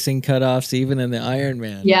chasing cutoffs even in the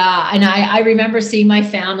Ironman. Yeah. And I remember seeing my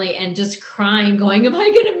family and just crying, going, am I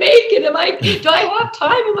going to make it? Do I have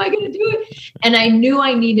time? Am I going to do it? And I knew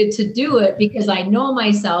I needed to do it because I know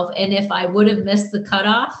myself. And if I would have missed the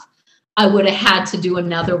cutoff, I would have had to do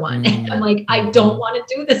another one. And I'm like, I don't want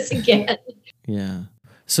to do this again. Yeah.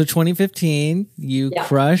 So 2015, you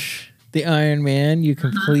crush the Ironman, you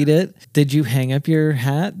complete it. Did you hang up your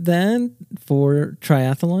hat then for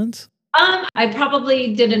triathlons? I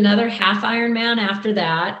probably did another half Ironman after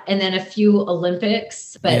that, and then a few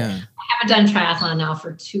Olympics, but I haven't done triathlon now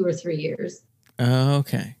for 2 or 3 years. Oh,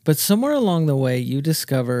 okay. But somewhere along the way, you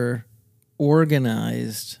discover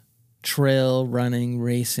organized trail running,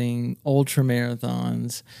 racing, ultra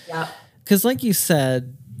marathons. Yeah. Because like you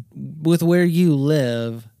said, with where you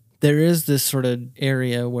live, there is this sort of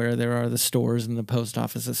area where there are the stores and the post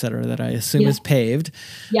office, et cetera, that I assume is paved.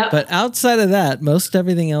 Yep. But outside of that, most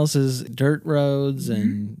everything else is dirt roads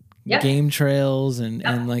and game trails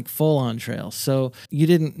and like full on trails. So you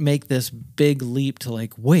didn't make this big leap to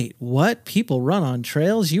like, wait, what? People run on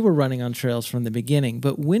trails? You were running on trails from the beginning.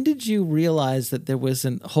 But when did you realize that there was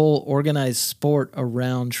a whole organized sport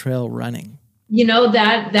around trail running?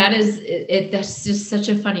 That is it. That's just such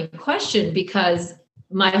a funny question because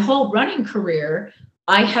my whole running career,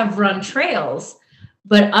 I have run trails,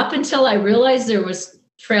 but up until I realized there was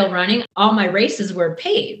trail running, all my races were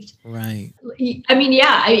paved. Right. I mean,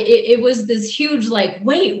 yeah, it was this huge, like,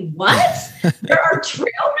 wait, what? There are trail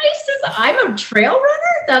races? I'm a trail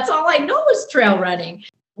runner? That's all I know is trail running.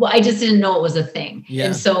 Well, I just didn't know it was a thing. Yeah.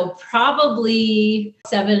 And so probably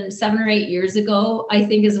 7 or 8 years ago, I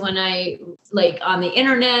think is when I, like, on the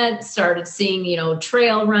internet started seeing,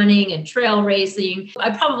 trail running and trail racing.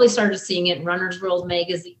 I probably started seeing it in Runner's World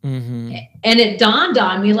magazine. Mm-hmm. And it dawned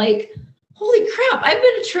on me, like, holy crap, I've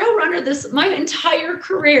been a trail runner my entire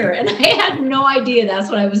career. And I had no idea that's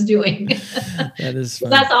what I was doing. That is fun.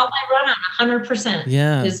 That's all I run on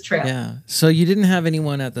 100% is trail. Yeah. So you didn't have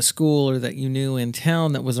anyone at the school or that you knew in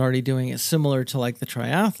town that was already doing it similar to like the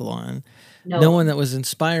triathlon. No one that was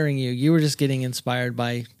inspiring you. You were just getting inspired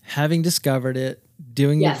by having discovered it,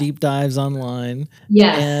 doing your deep dives online.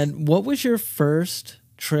 Yes. And what was your first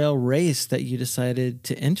trail race that you decided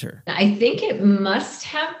to enter? I think it must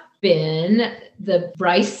have been the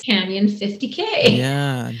Bryce Canyon 50K.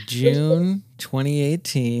 Yeah, June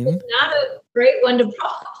 2018. It's not a great one to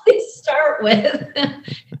probably start with.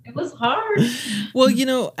 It was hard.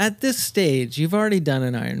 Well, at this stage, you've already done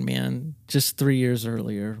an Ironman just 3 years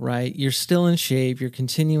earlier, right? You're still in shape. You're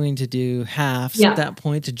continuing to do halves at that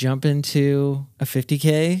point. To jump into a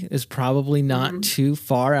 50K is probably not too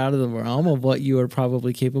far out of the realm of what you are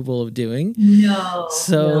probably capable of doing. No.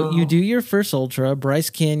 So you do your first ultra, Bryce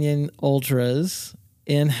Canyon Ultras.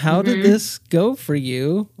 And how did this go for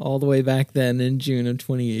you all the way back then in June of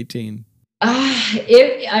 2018?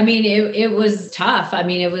 It was tough. I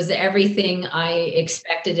mean, it was everything I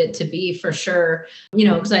expected it to be, for sure,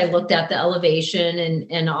 because I looked at the elevation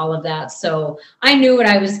and all of that. So I knew what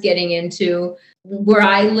I was getting into. Where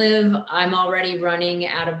I live, I'm already running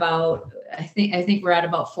at about, I think we're at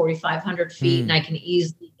about 4,500 feet, and I can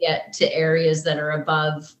easily get to areas that are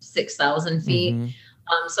above 6,000 feet.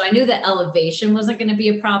 So I knew that elevation wasn't going to be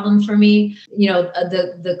a problem for me.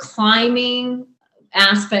 The climbing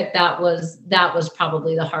aspect, that was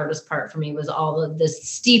probably the hardest part for me, was all of this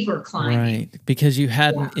steeper climbing. Right, because you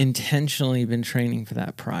hadn't intentionally been training for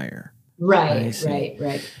that prior. Right.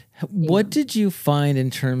 What did you find in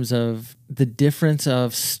terms of the difference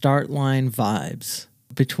of start line vibes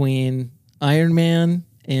between Ironman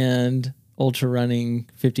and ultra running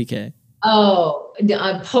 50K? Oh,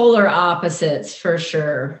 polar opposites for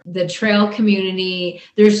sure. The trail community,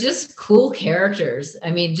 there's just cool characters.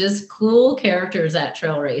 I mean, just cool characters at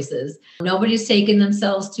trail races. Nobody's taking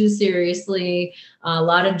themselves too seriously. A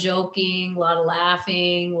lot of joking, a lot of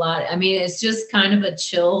laughing, it's just kind of a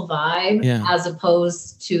chill vibe, as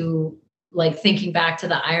opposed to, like, thinking back to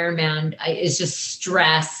the Ironman, it's just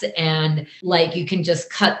stress, and like you can just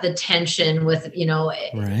cut the tension with,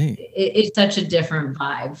 it's such a different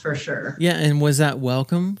vibe for sure. Yeah. And was that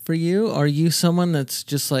welcome for you? Are you someone that's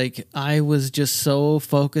just like, I was just so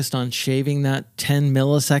focused on shaving that 10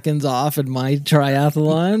 milliseconds off in my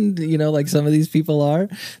triathlon, like some of these people are,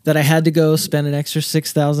 that I had to go spend an extra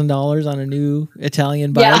 $6,000 on a new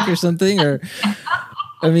Italian bike or something? Or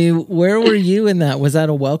I mean, where were you in that? Was that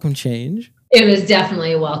a welcome change? It was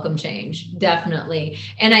definitely a welcome change. Definitely.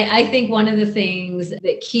 And I think one of the things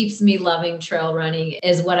that keeps me loving trail running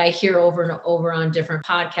is what I hear over and over on different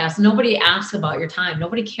podcasts. Nobody asks about your time.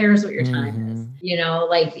 Nobody cares what your time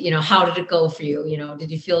is. How did it go for you?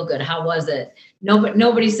 Did you feel good? How was it?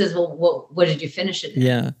 Nobody says, well, what did you finish it in?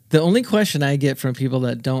 Yeah. The only question I get from people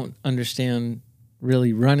that don't understand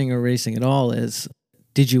really running or racing at all is,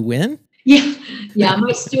 did you win? Yeah,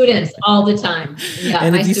 my students all the time. Yeah,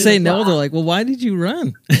 and if you say no, they're like, well, why did you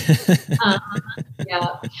run?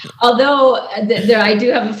 Yeah. Although I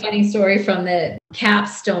do have a funny story from the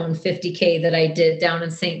capstone 50K that I did down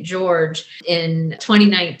in St. George in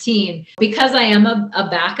 2019. Because I am a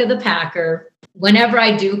back of the packer, whenever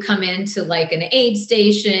I do come into like an aid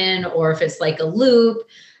station, or if it's like a loop,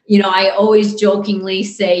 I always jokingly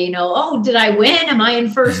say, oh, did I win? Am I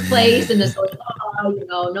in first place? And it's like,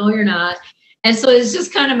 no, you're not. And so it's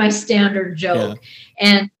just kind of my standard joke. Yeah.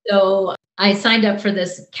 And so I signed up for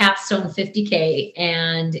this capstone 50K,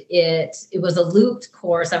 and it was a looped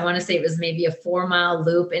course. I want to say it was maybe a 4-mile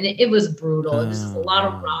loop, and it was brutal. It was just a lot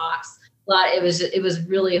of rocks. It was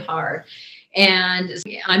really hard. And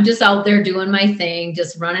I'm just out there doing my thing,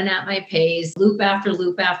 just running at my pace, loop after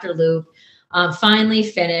loop after loop. Finally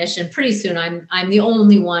finish, and pretty soon I'm the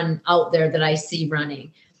only one out there that I see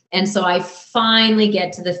running. And so I finally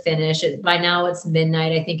get to the finish. By now it's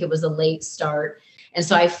midnight. I think it was a late start. And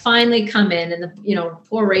so I finally come in, and the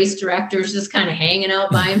poor race director's just kind of hanging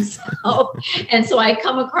out by himself. And so I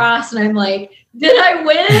come across, and I'm like, did I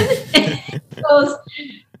win? He goes,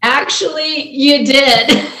 actually, you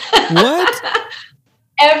did. What?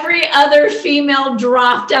 every other female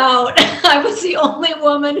dropped out. I was the only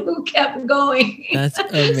woman who kept going. That's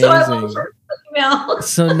amazing. So I was first female.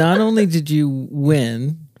 So not only did you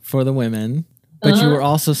win for the women, but you were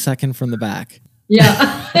also second from the back.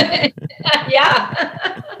 Yeah. Yeah.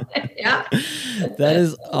 Yeah. That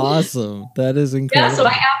is awesome. That is incredible. Yeah, so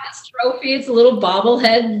I have this trophy. It's a little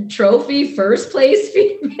bobblehead trophy, first place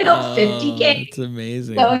female, 50K. That's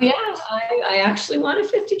amazing. So yeah, I actually won a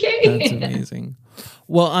 50K. That's amazing.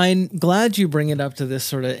 Well, I'm glad you bring it up to this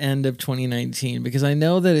sort of end of 2019, because I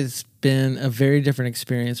know that it's been a very different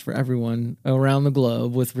experience for everyone around the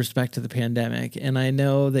globe with respect to the pandemic. And I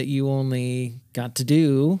know that you only got to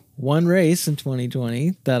do one race in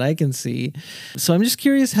 2020 that I can see. So I'm just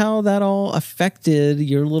curious how that all affected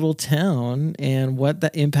your little town and what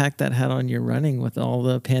the impact that had on your running with all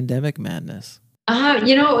the pandemic madness.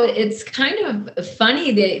 It's kind of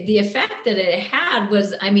funny. The effect that it had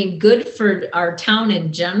was, I mean, good for our town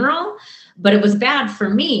in general, but it was bad for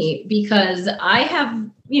me because I have,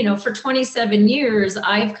 for 27 years,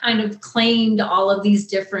 I've kind of claimed all of these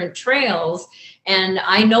different trails and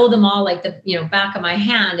I know them all like the, back of my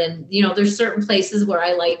hand. And, there's certain places where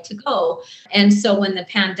I like to go. And so when the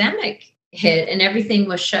pandemic hit and everything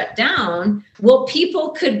was shut down, well,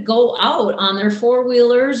 people could go out on their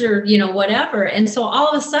four-wheelers or, whatever. And so all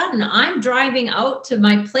of a sudden I'm driving out to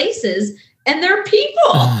my places and there are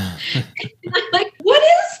people. And I'm like, what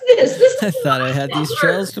is this? I thought I had these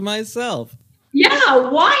trails to myself. Yeah,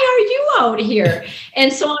 why are you out here?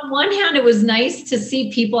 And so on one hand, it was nice to see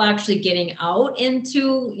people actually getting out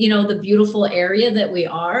into, the beautiful area that we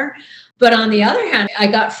are. But on the other hand, I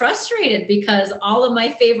got frustrated because all of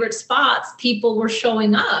my favorite spots, people were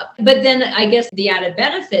showing up. But then I guess the added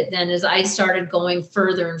benefit then is I started going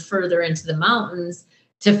further and further into the mountains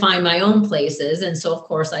to find my own places. And so, of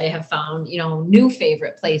course, I have found, new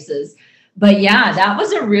favorite places. But yeah, that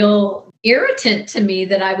was a real irritant to me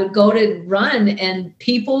that I would go to run and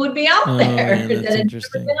people would be out there man, that had never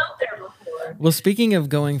interesting. been out there before. Well, speaking of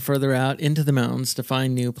going further out into the mountains to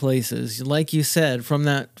find new places, like you said, from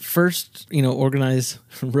that first, organized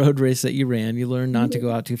road race that you ran, you learned not to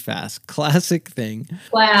go out too fast. Classic thing.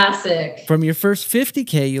 Classic. From your first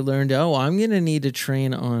 50K, you learned, I'm going to need to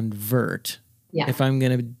train on vert. Yeah. If I'm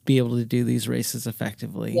going to be able to do these races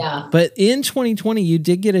effectively. Yeah. But in 2020, you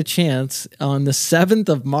did get a chance on the 7th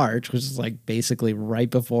of March, which is like basically right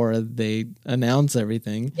before they announce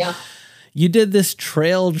everything. Yeah. You did this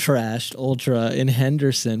Trail Trashed Ultra in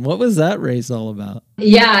Henderson. What was that race all about?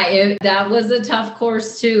 Yeah, that was a tough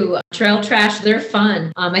course too. Trail Trash, they're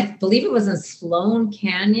fun. I believe it was in Sloan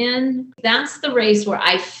Canyon. That's the race where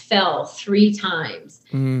I fell 3 times.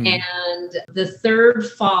 And the third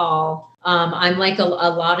fall, I'm like a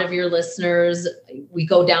lot of your listeners, we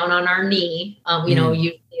go down on our knee,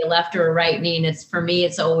 usually a left or a right knee. And for me,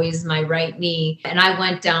 it's always my right knee. And I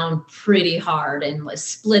went down pretty hard and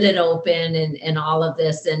split it open and all of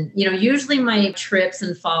this. And, usually my trips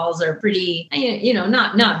and falls are pretty,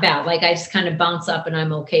 not bad. Like I just kind of bounce up and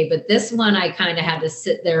I'm okay. But this one, I kind of had to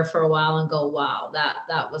sit there for a while and go, wow,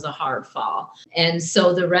 that was a hard fall. And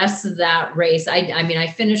so the rest of that race,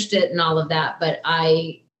 I finished it and all of that, but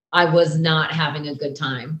I was not having a good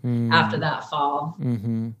time after that fall.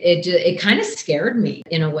 Mm-hmm. It kind of scared me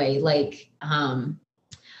in a way. Like, I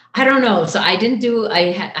don't know. So I didn't do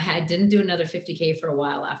another 50K for a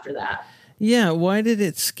while after that. Yeah. Why did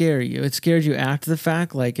it scare you? It scared you after the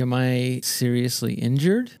fact? Like, am I seriously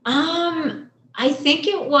injured? I think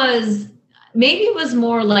maybe it was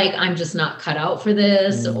more like, I'm just not cut out for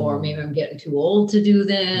this, or maybe I'm getting too old to do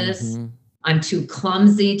this. Mm-hmm. I'm too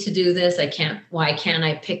clumsy to do this. Why can't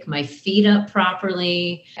I pick my feet up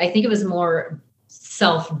properly? I think it was more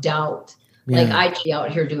self-doubt. Yeah. Like I'd be out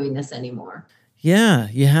here doing this anymore. Yeah,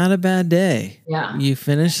 you had a bad day. Yeah. You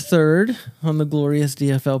finished 3rd on the glorious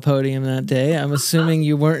DFL podium that day. I'm assuming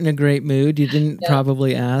you weren't in a great mood. You didn't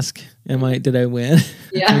probably ask, did I win?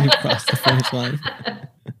 Yeah. When you crossed the finish line.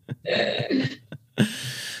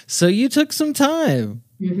 So you took some time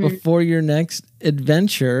before your next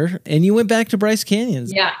adventure and you went back to Bryce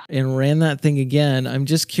Canyons and ran that thing again. I'm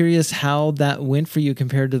just curious how that went for you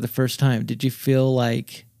compared to the first time. Did you feel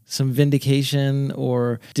like some vindication,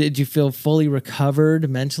 or did you feel fully recovered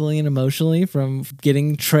mentally and emotionally from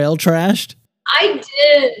getting trail trashed? I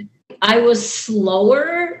did. I was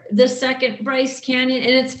slower the second Bryce Canyon.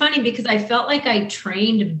 And it's funny because I felt like I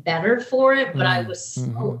trained better for it, but I was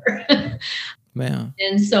slower. Yeah.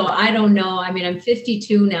 And so I don't know. I mean, I'm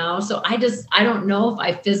 52 now, so I don't know if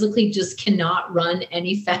I physically just cannot run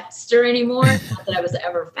any faster anymore. Not that I was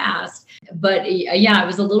ever fast, but yeah, I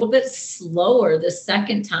was a little bit slower the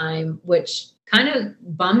second time, which kind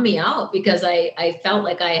of bummed me out because I felt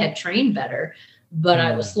like I had trained better, but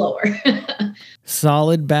I was slower.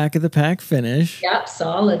 Solid back of the pack finish. Yep,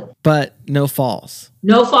 solid. But no falls.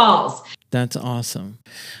 No falls. That's awesome.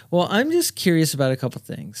 Well, I'm just curious about a couple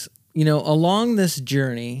things. Along this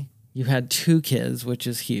journey, you had 2 kids, which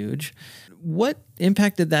is huge. What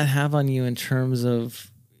impact did that have on you in terms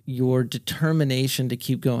of your determination to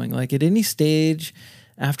keep going? Like at any stage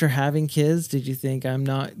after having kids, did you think I'm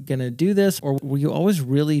not going to do this? Or were you always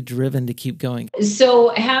really driven to keep going?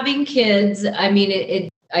 So having kids, I mean,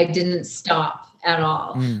 I didn't stop at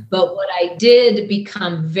all. But what I did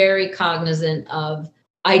become very cognizant of,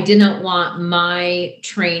 I didn't want my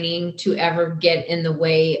training to ever get in the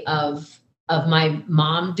way of my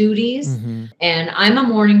mom duties. And I'm a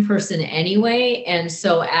morning person anyway. And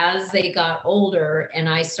so as they got older and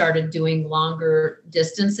I started doing longer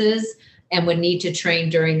distances and would need to train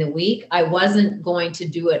during the week, I wasn't going to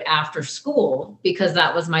do it after school because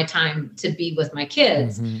that was my time to be with my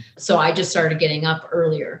kids. So I just started getting up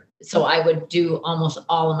earlier. So I would do almost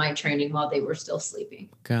all of my training while they were still sleeping.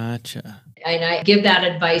 Gotcha. And I give that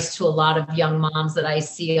advice to a lot of young moms that I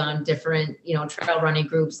see on different, trail running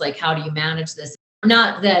groups, like, how do you manage this?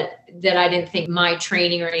 Not that I didn't think my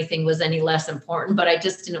training or anything was any less important, but I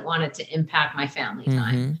just didn't want it to impact my family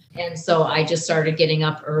time. And so I just started getting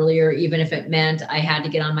up earlier, even if it meant I had to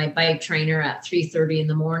get on my bike trainer at 3:30 in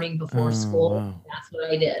the morning before school. Wow. That's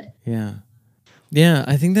what I did. Yeah. Yeah.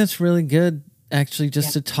 I think that's really good, actually,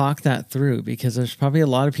 just to talk that through, because there's probably a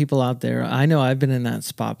lot of people out there. I know I've been in that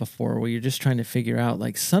spot before where you're just trying to figure out,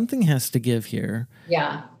 like, something has to give here.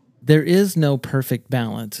 Yeah. There is no perfect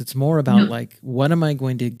balance. It's more about like, what am I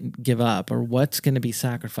going to give up, or what's going to be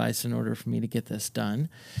sacrificed in order for me to get this done?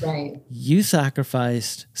 Right. You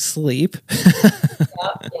sacrificed sleep.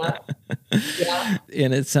 Yeah.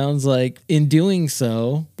 And it sounds like in doing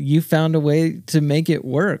so, you found a way to make it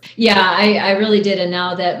work. Yeah, I really did. And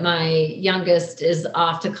now that my youngest is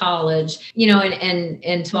off to college,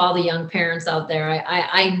 and to all the young parents out there,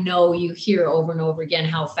 I know you hear over and over again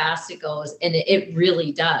how fast it goes. And it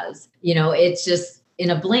really does. It's just in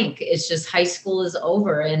a blink. It's just high school is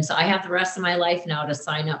over. And so I have the rest of my life now to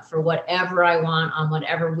sign up for whatever I want on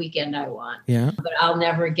whatever weekend I want. Yeah. But I'll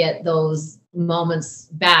never get those moments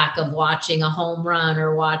back of watching a home run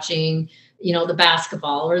or watching, the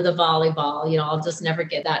basketball or the volleyball. I'll just never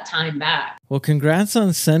get that time back. Well, congrats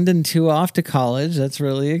on sending 2 off to college. That's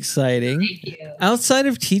really exciting. Thank you. Outside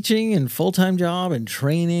of teaching and full-time job and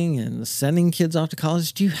training and sending kids off to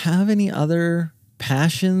college, do you have any other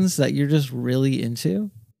passions that you're just really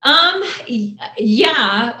into?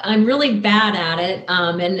 Yeah, I'm really bad at it.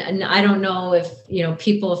 And I don't know if,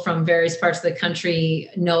 people from various parts of the country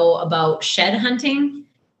know about shed hunting,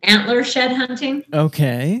 antler shed hunting.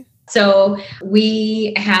 Okay. So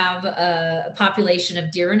we have a population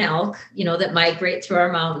of deer and elk, that migrate through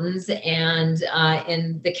our mountains. And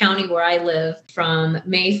in the county where I live, from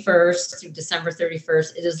May 1st through December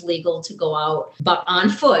 31st, it is legal to go out but on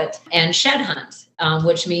foot and shed hunt,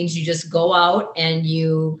 which means you just go out and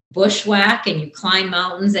you bushwhack and you climb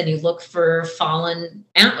mountains and you look for fallen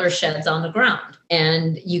antler sheds on the ground.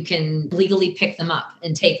 And you can legally pick them up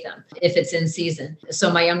and take them if it's in season.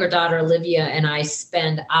 So my younger daughter, Olivia, and I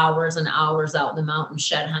spend hours and hours out in the mountains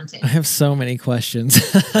shed hunting. I have so many questions.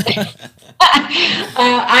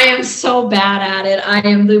 I am so bad at it. I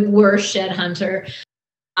am the worst shed hunter.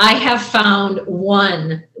 I have found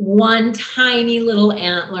one tiny little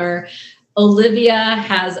antler. Olivia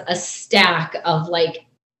has a stack of like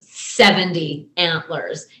 70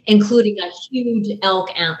 antlers, including a huge elk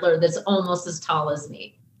antler that's almost as tall as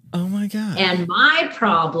me. Oh my God. And my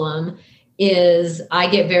problem is I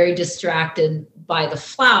get very distracted by the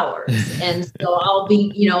flowers. And so I'll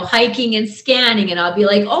be, hiking and scanning, and I'll be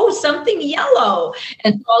like, oh, something yellow.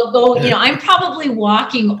 And so I'll go, I'm probably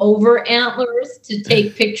walking over antlers to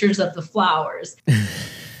take pictures of the flowers.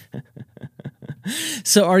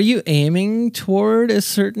 So are you aiming toward a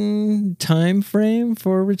certain time frame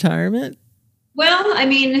for retirement? Well,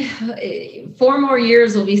 4 more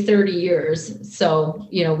years will be 30 years. So,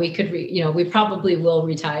 we could, we probably will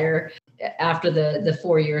retire after the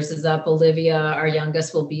 4 years is up. Olivia, our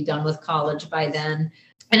youngest, will be done with college by then.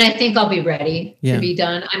 And I think I'll be ready to be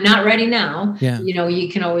done. I'm not ready now. Yeah. You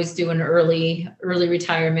can always do an early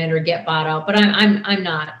retirement or get bought out, but I'm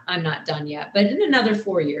not done yet. But in another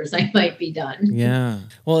 4 years, I might be done. Yeah.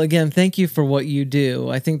 Well, again, thank you for what you do.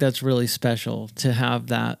 I think that's really special to have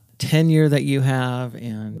that tenure that you have,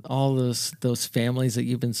 and all those families that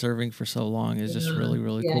you've been serving for so long is just really,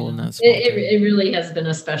 really cool. And that's it really has been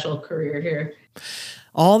a special career here.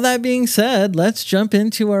 All that being said, let's jump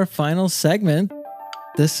into our final segment.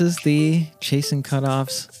 This is the Chasing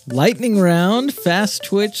Cutoffs lightning round. Fast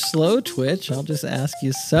twitch, slow twitch. I'll just ask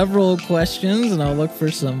you several questions and I'll look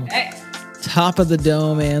for some top of the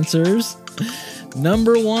dome answers.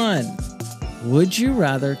 Number 1, would you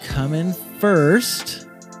rather come in first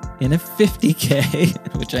in a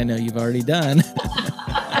 50K, which I know you've already done,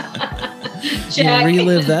 you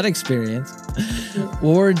relive that experience,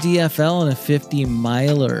 or DFL in a 50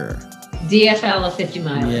 miler? DFL a 50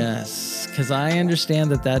 miler. Yes, because I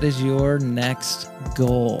understand that is your next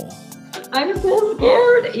goal. I'm so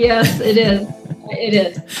scared. Yes, it is. It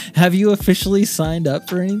is. Have you officially signed up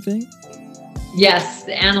for anything? Yes,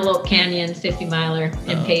 the Antelope Canyon 50 miler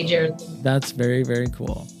in Page, Arizona. That's very, very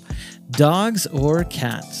cool. Dogs or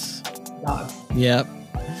cats? Dogs. Yep.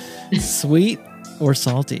 Sweet or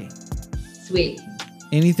salty? Sweet.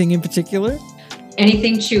 Anything in particular?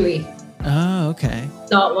 Anything chewy. Oh, okay.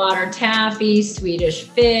 Saltwater taffy, Swedish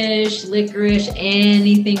fish, licorice,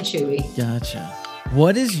 anything chewy. Gotcha.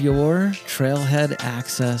 What is your trailhead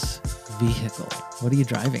access vehicle? What are you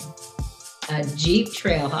driving? A Jeep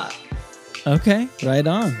Trailhawk. Okay, right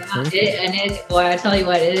on. Boy, I tell you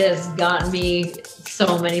what, it has gotten me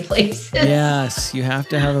so many places. Yes, you have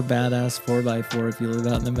to have a badass 4x4 if you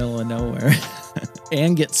live out in the middle of nowhere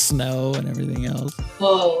and get snow and everything else.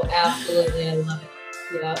 Oh, absolutely. I love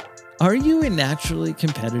it. Yeah. Are you a naturally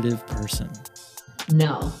competitive person?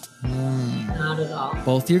 No, not at all.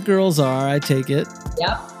 Both your girls are, I take it.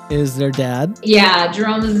 Yep. Is their dad? Yeah,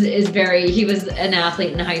 Jerome he was an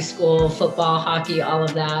athlete in high school, football, hockey, all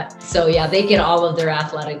of that. So yeah, they get all of their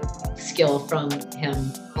athletic skill from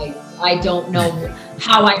him. I don't know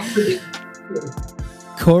how I produce.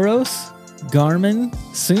 Koros, Garmin,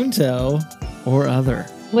 Suunto, or other?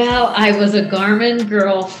 Well, I was a Garmin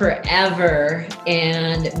girl forever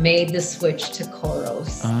and made the switch to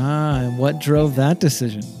Koros. And what drove that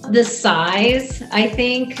decision? The size, I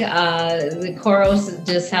think. The Koros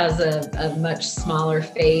just has a much smaller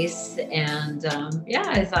face. And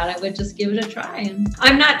I thought I would just give it a try. And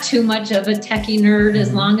I'm not too much of a techie nerd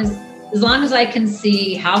as long as I can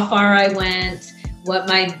see how far I went, what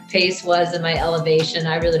my pace was and my elevation.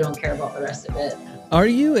 I really don't care about the rest of it. Are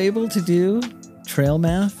you able to do trail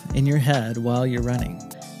math in your head while you're running?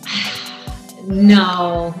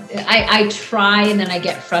 No, I try and then I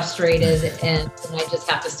get frustrated and I just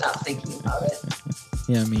have to stop thinking about it.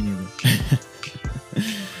 Yeah, me neither.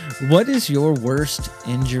 What is your worst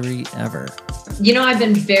injury ever? You know, I've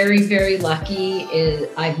been very, very lucky.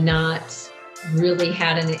 I've not really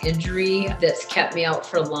had an injury that's kept me out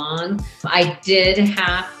for long. I did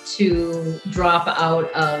have to drop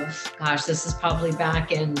out of, this is probably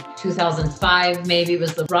back in 2005, maybe it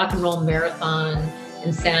was the Rock and Roll Marathon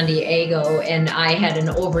in San Diego. And I had an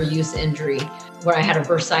overuse injury where I had a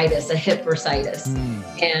hip bursitis.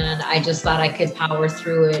 And I just thought I could power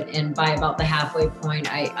through it. And by about the halfway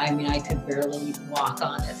point, I could barely walk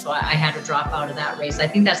on it. So I had to drop out of that race. I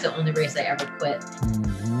think that's the only race I ever quit.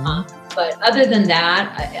 But other than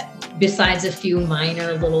that, besides a few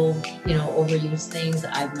minor little, overuse things,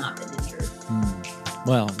 I've not been injured.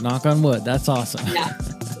 Well, knock on wood. That's awesome.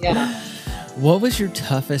 Yeah. What was your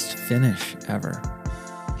toughest finish ever?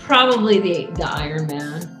 Probably the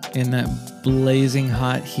Ironman. In that blazing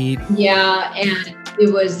hot heat? Yeah, and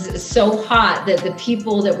it was so hot that the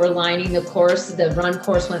people that were lining the run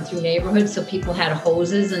course went through neighborhoods, so people had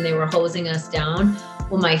hoses and they were hosing us down.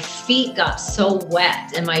 Well, my feet got so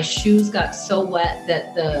wet and my shoes got so wet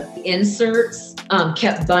that the inserts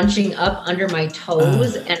kept bunching up under my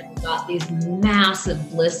toes and got these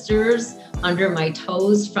massive blisters under my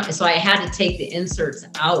toes. So I had to take the inserts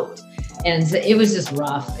out. And it was just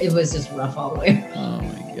rough. It was just rough all the way. Oh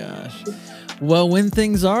my gosh. Well, when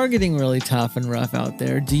things are getting really tough and rough out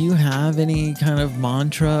there, do you have any kind of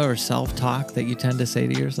mantra or self-talk that you tend to say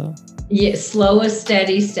to yourself? Yeah, slow is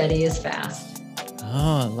steady, steady is fast.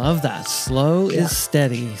 Oh, I love that. Slow is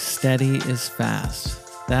steady, steady is fast.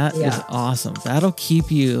 That is awesome. That'll keep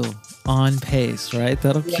you on pace, right?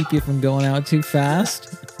 That'll keep you from going out too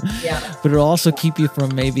fast. Yeah. But it'll also keep you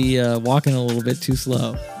from maybe walking a little bit too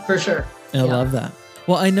slow. For sure. I love that.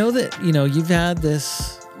 Well, I know that, you've had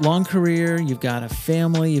this long career, you've got a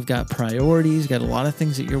family, you've got priorities, you've got a lot of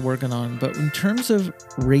things that you're working on. But in terms of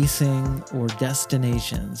racing or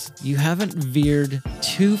destinations, you haven't veered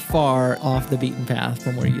too far off the beaten path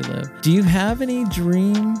from where you live. Do you have any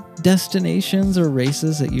dream destinations or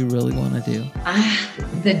races that you really want to do?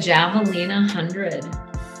 The Javelina 100.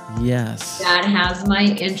 Yes. That has my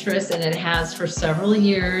interest and it has for several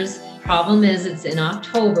years. Problem is it's in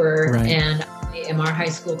October and am our high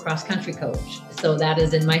school cross country coach. So that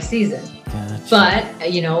is in my season. Gotcha.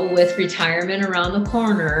 But, you know, with retirement around the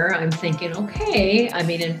corner, I'm thinking, okay, I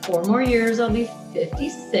mean, in 4 more years, I'll be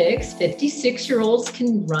 56. 56-year-olds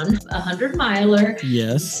can run a 100-miler.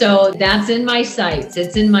 Yes. So that's in my sights.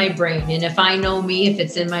 It's in my brain. And if I know me, if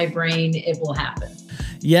it's in my brain, it will happen.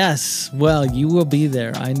 Yes. Well, you will be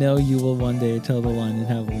there. I know you will one day toe the line and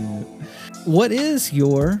have a limit. What is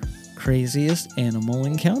your craziest animal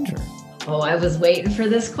encounter? Oh, I was waiting for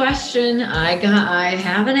this question. I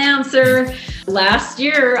have an answer. Last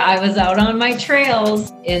year, I was out on my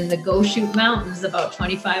trails in the Go Shoot Mountains, about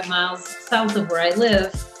 25 miles south of where I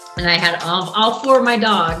live. And I had all 4 of my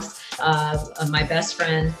dogs, my best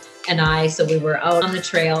friend and I. So we were out on the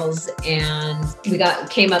trails, and we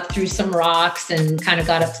came up through some rocks and kind of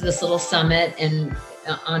got up to this little summit and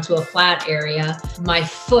onto a flat area. My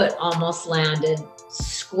foot almost landed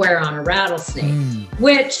square on a rattlesnake,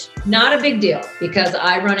 which not a big deal because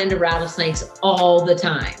I run into rattlesnakes all the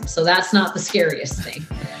time. So that's not the scariest thing.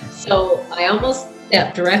 So I almost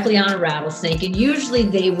stepped directly on a rattlesnake, and usually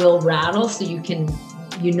they will rattle. So you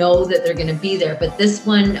know that they're going to be there. But this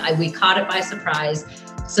one, we caught it by surprise.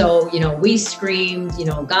 So, you know, we screamed, you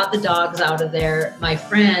know, got the dogs out of there. My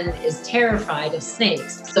friend is terrified of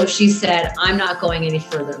snakes. So she said, I'm not going any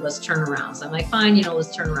further. Let's turn around. So I'm like, fine, you know,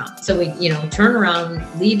 let's turn around. So we, you know, turn around,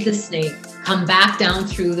 leave the snake, come back down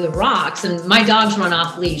through the rocks. And my dogs run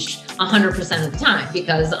off leash 100% of the time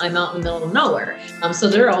because I'm out in the middle of nowhere. So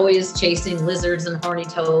they're always chasing lizards and horny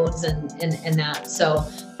toads and that. So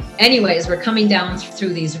anyways, we're coming down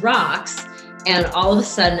through these rocks, and all of a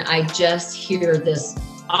sudden I just hear this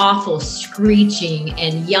awful screeching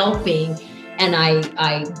and yelping, and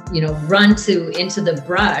I you know, run into the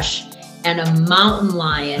brush, and a mountain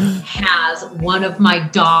lion has one of my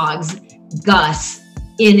dogs, Gus,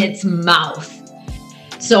 in its mouth.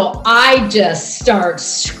 So I just start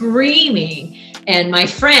screaming, and my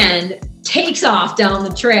friend takes off down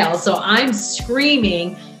the trail. So I'm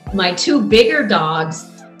screaming. My 2 bigger dogs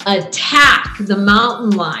attack the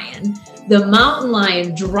mountain lion. The mountain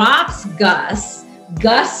lion drops Gus.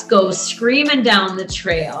 Gus goes screaming down the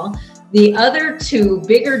trail. The other 2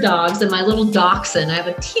 bigger dogs and my little dachshund, I have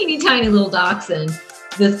a teeny tiny little dachshund,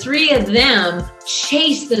 the 3 of them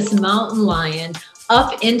chase this mountain lion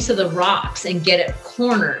up into the rocks and get it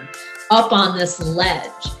cornered up on this ledge.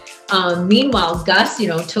 Meanwhile, Gus, you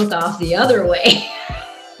know, took off the other way.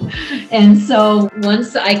 And so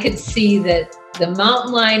once I could see that the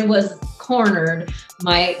mountain lion was cornered,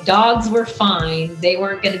 my dogs were fine. They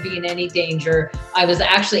weren't going to be in any danger. I was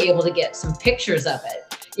actually able to get some pictures of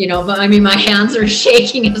it, you know, but I mean, my hands are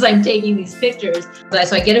shaking as I'm taking these pictures.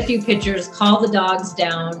 So I get a few pictures, call the dogs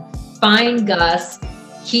down, find Gus.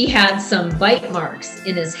 He had some bite marks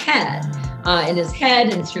in his head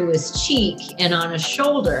and through his cheek and on his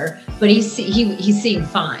shoulder, but he seemed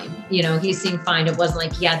fine. You know, he seemed fine. It wasn't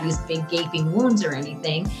like he had these big gaping wounds or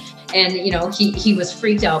anything. And, you know, he was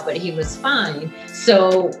freaked out, but he was fine.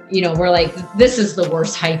 So, you know, we're like, this is the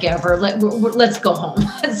worst hike ever. Let's go home.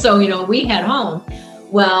 So, you know, we head home.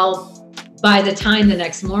 Well, by the time the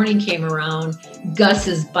next morning came around,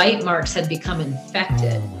 Gus's bite marks had become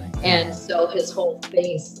infected. And so his whole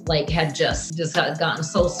face like had just gotten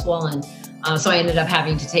so swollen. So I ended up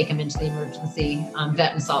having to take him into the emergency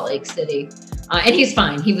vet in Salt Lake City. And he's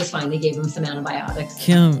fine. He was fine. They gave him some antibiotics.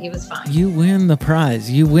 Kim, he was fine. You win the prize.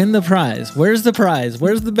 You win the prize. Where's the prize?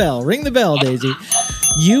 Where's the bell? Ring the bell, Daisy.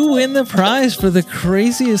 You win the prize for the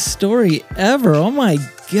craziest story ever. Oh my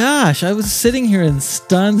gosh. I was sitting here in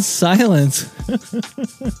stunned silence.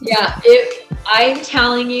 Yeah, I'm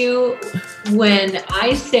telling you, when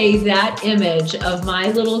I say that image of my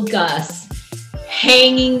little Gus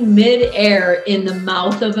hanging midair in the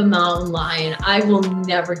mouth of a mountain lion, I will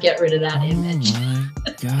never get rid of that image. Oh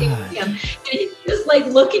my God. And he's just like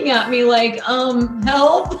looking at me like,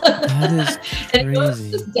 help. That is crazy. And he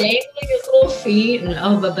was just dangling his little feet. And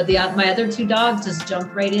my other 2 dogs just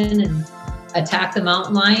jumped right in and attacked the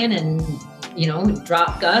mountain lion and, you know,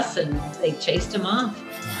 dropped Gus, and they chased him off.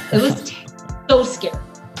 It was so scary.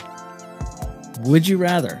 Would you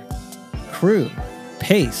rather crew,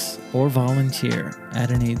 pace, or volunteer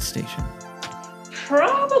at an aid station?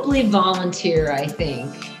 Probably volunteer, I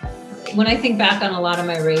think. When I think back on a lot of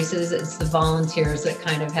my races, it's the volunteers that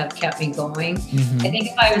kind of have kept me going. Mm-hmm. I think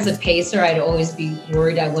if I was a pacer, I'd always be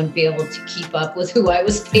worried I wouldn't be able to keep up with who I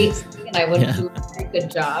was pacing, and I wouldn't do a very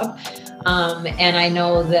good job. And I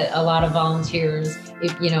know that a lot of volunteers,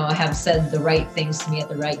 have said the right things to me at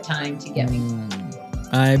the right time to get me.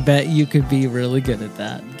 I bet you could be really good at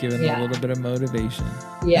that, given a little bit of motivation.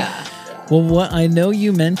 Yeah. Well, what I know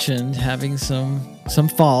you mentioned having some some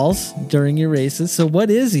falls during your races. So what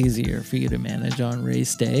is easier for you to manage on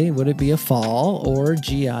race day? Would it be a fall or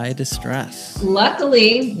GI distress?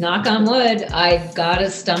 Luckily, knock on wood, I got a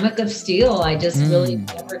stomach of steel. I just really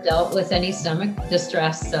never dealt with any stomach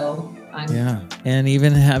distress. So yeah. And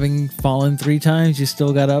even having fallen 3 times, you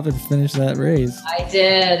still got up and finished that race. I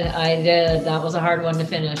did. That was a hard one to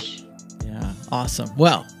finish. Yeah. Awesome.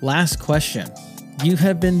 Well, last question. You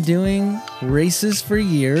have been doing races for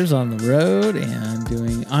years on the road and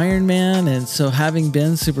doing Ironman. And so having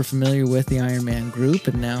been super familiar with the Ironman group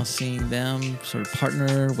and now seeing them sort of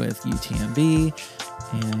partner with UTMB,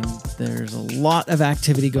 and there's a lot of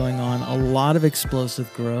activity going on, a lot of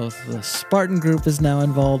explosive growth. The Spartan group is now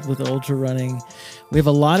involved with ultra running. We have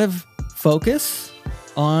a lot of focus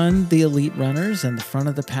on the elite runners and the front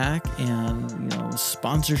of the pack and,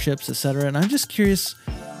 sponsorships, etc. And I'm just curious,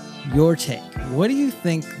 your take. What do you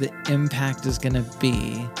think the impact is going to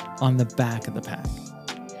be on the back of the pack?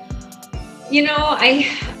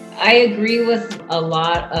 I agree with a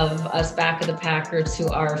lot of us back of the packers who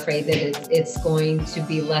are afraid that it's going to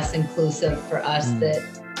be less inclusive for us, that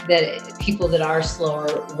people that are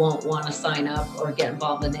slower won't want to sign up or get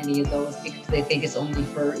involved in any of those because they think it's only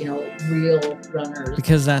for, real runners.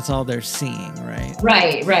 Because that's all they're seeing, right?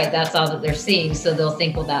 Right. That's all that they're seeing. So they'll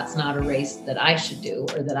think, well, that's not a race that I should do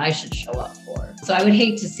or that I should show up for. So I would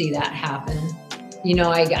hate to see that happen.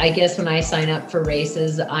 I guess when I sign up for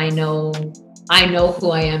races, I know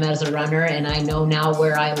who I am as a runner, and I know now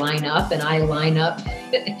where I line up, and I line up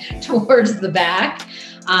towards the back.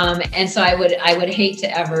 And so I would hate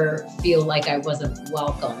to ever feel like I wasn't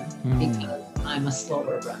welcome because I'm a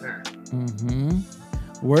slower runner.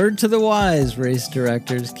 Word to the wise, race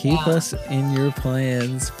directors. Keep us in your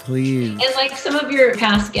plans, please. And like some of your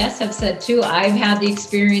past guests have said too, I've had the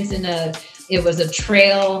experience it was a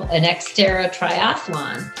trail, an Xterra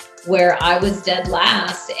triathlon, where I was dead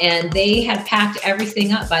last and they had packed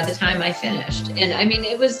everything up by the time I finished. And I mean,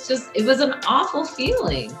 it was an awful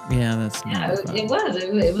feeling. Yeah, that's not fun.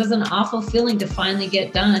 It was an awful feeling to finally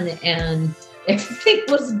get done and everything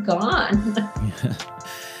was gone.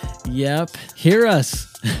 Yep. Hear us.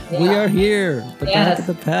 Yeah. We are here. The Yes. back of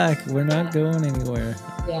the pack. We're not going anywhere.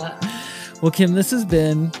 Yeah. Well, Kim, this has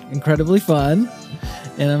been incredibly fun.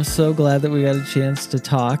 And I'm so glad that we got a chance to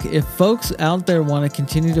talk. If folks out there want to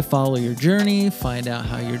continue to follow your journey, find out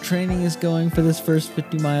how your training is going for this first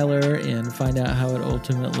 50 miler, and find out how it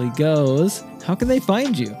ultimately goes, how can they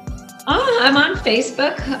find you? I'm on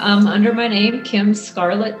Facebook under my name, Kim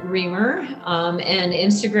Scarlett Reamer, and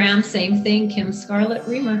Instagram, same thing, Kim Scarlett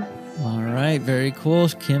Reamer. All right, very cool.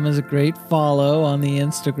 Kim is a great follow on the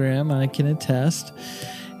Instagram, I can attest.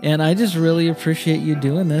 And I just really appreciate you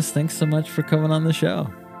doing this. Thanks so much for coming on the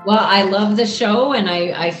show. Well, I love the show, and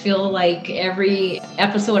I feel like every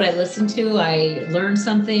episode I listen to, I learn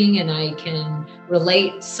something and I can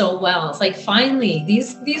relate so well. It's like, finally,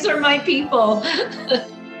 these are my people.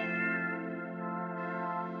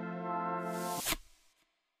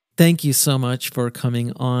 Thank you so much for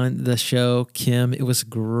coming on the show, Kim. It was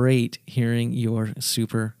great hearing your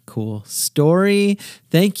super cool story.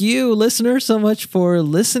 Thank you, listener, so much for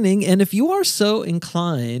listening. And if you are so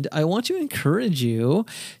inclined, I want to encourage you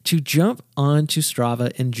to jump onto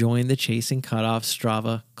Strava and join the Chasing Cutoff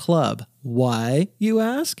Strava Club. Why, you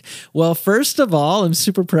ask? Well, first of all, I'm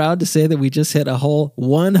super proud to say that we just hit a whole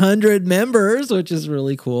 100 members, which is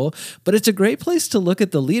really cool. But it's a great place to look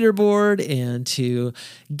at the leaderboard and to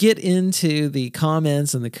get into the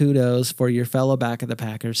comments and the kudos for your fellow back of the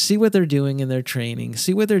packers, see what they're doing in their training,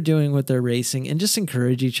 see what they're doing with their racing, and just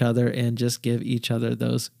encourage each other and just give each other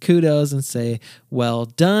those kudos and say, well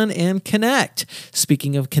done, and connect.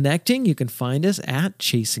 Speaking of connecting, you can find us at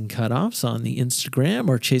Chasing Cutoffs on the Instagram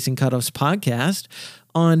or Chasing Cutoffs Podcast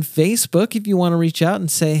on Facebook if you want to reach out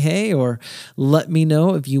and say hey, or let me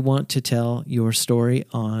know if you want to tell your story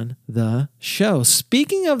on the show.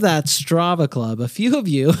 Speaking of that Strava Club, a few of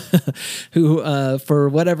you who, for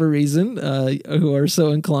whatever reason, who are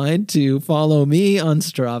so inclined to follow me on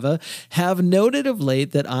Strava have noted of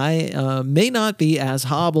late that I may not be as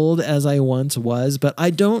hobbled as I once was, but I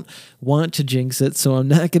don't want to jinx it, so I'm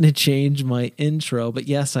not going to change my intro. But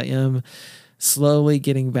yes, I am slowly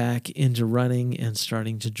getting back into running and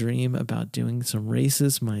starting to dream about doing some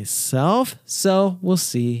races myself. So we'll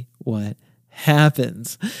see what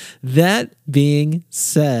happens. That being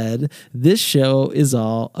said, this show is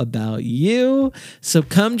all about you. So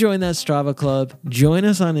come join that Strava Club. Join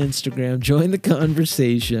us on Instagram. Join the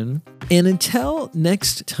conversation. And until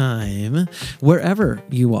next time, wherever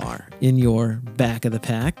you are in your back of the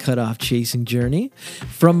pack cutoff chasing journey,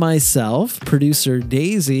 from myself, producer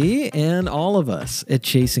Daisy, and all of us at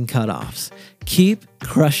Chasing Cutoffs, keep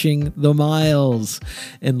crushing the miles,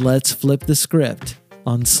 and let's flip the script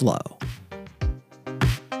on slow.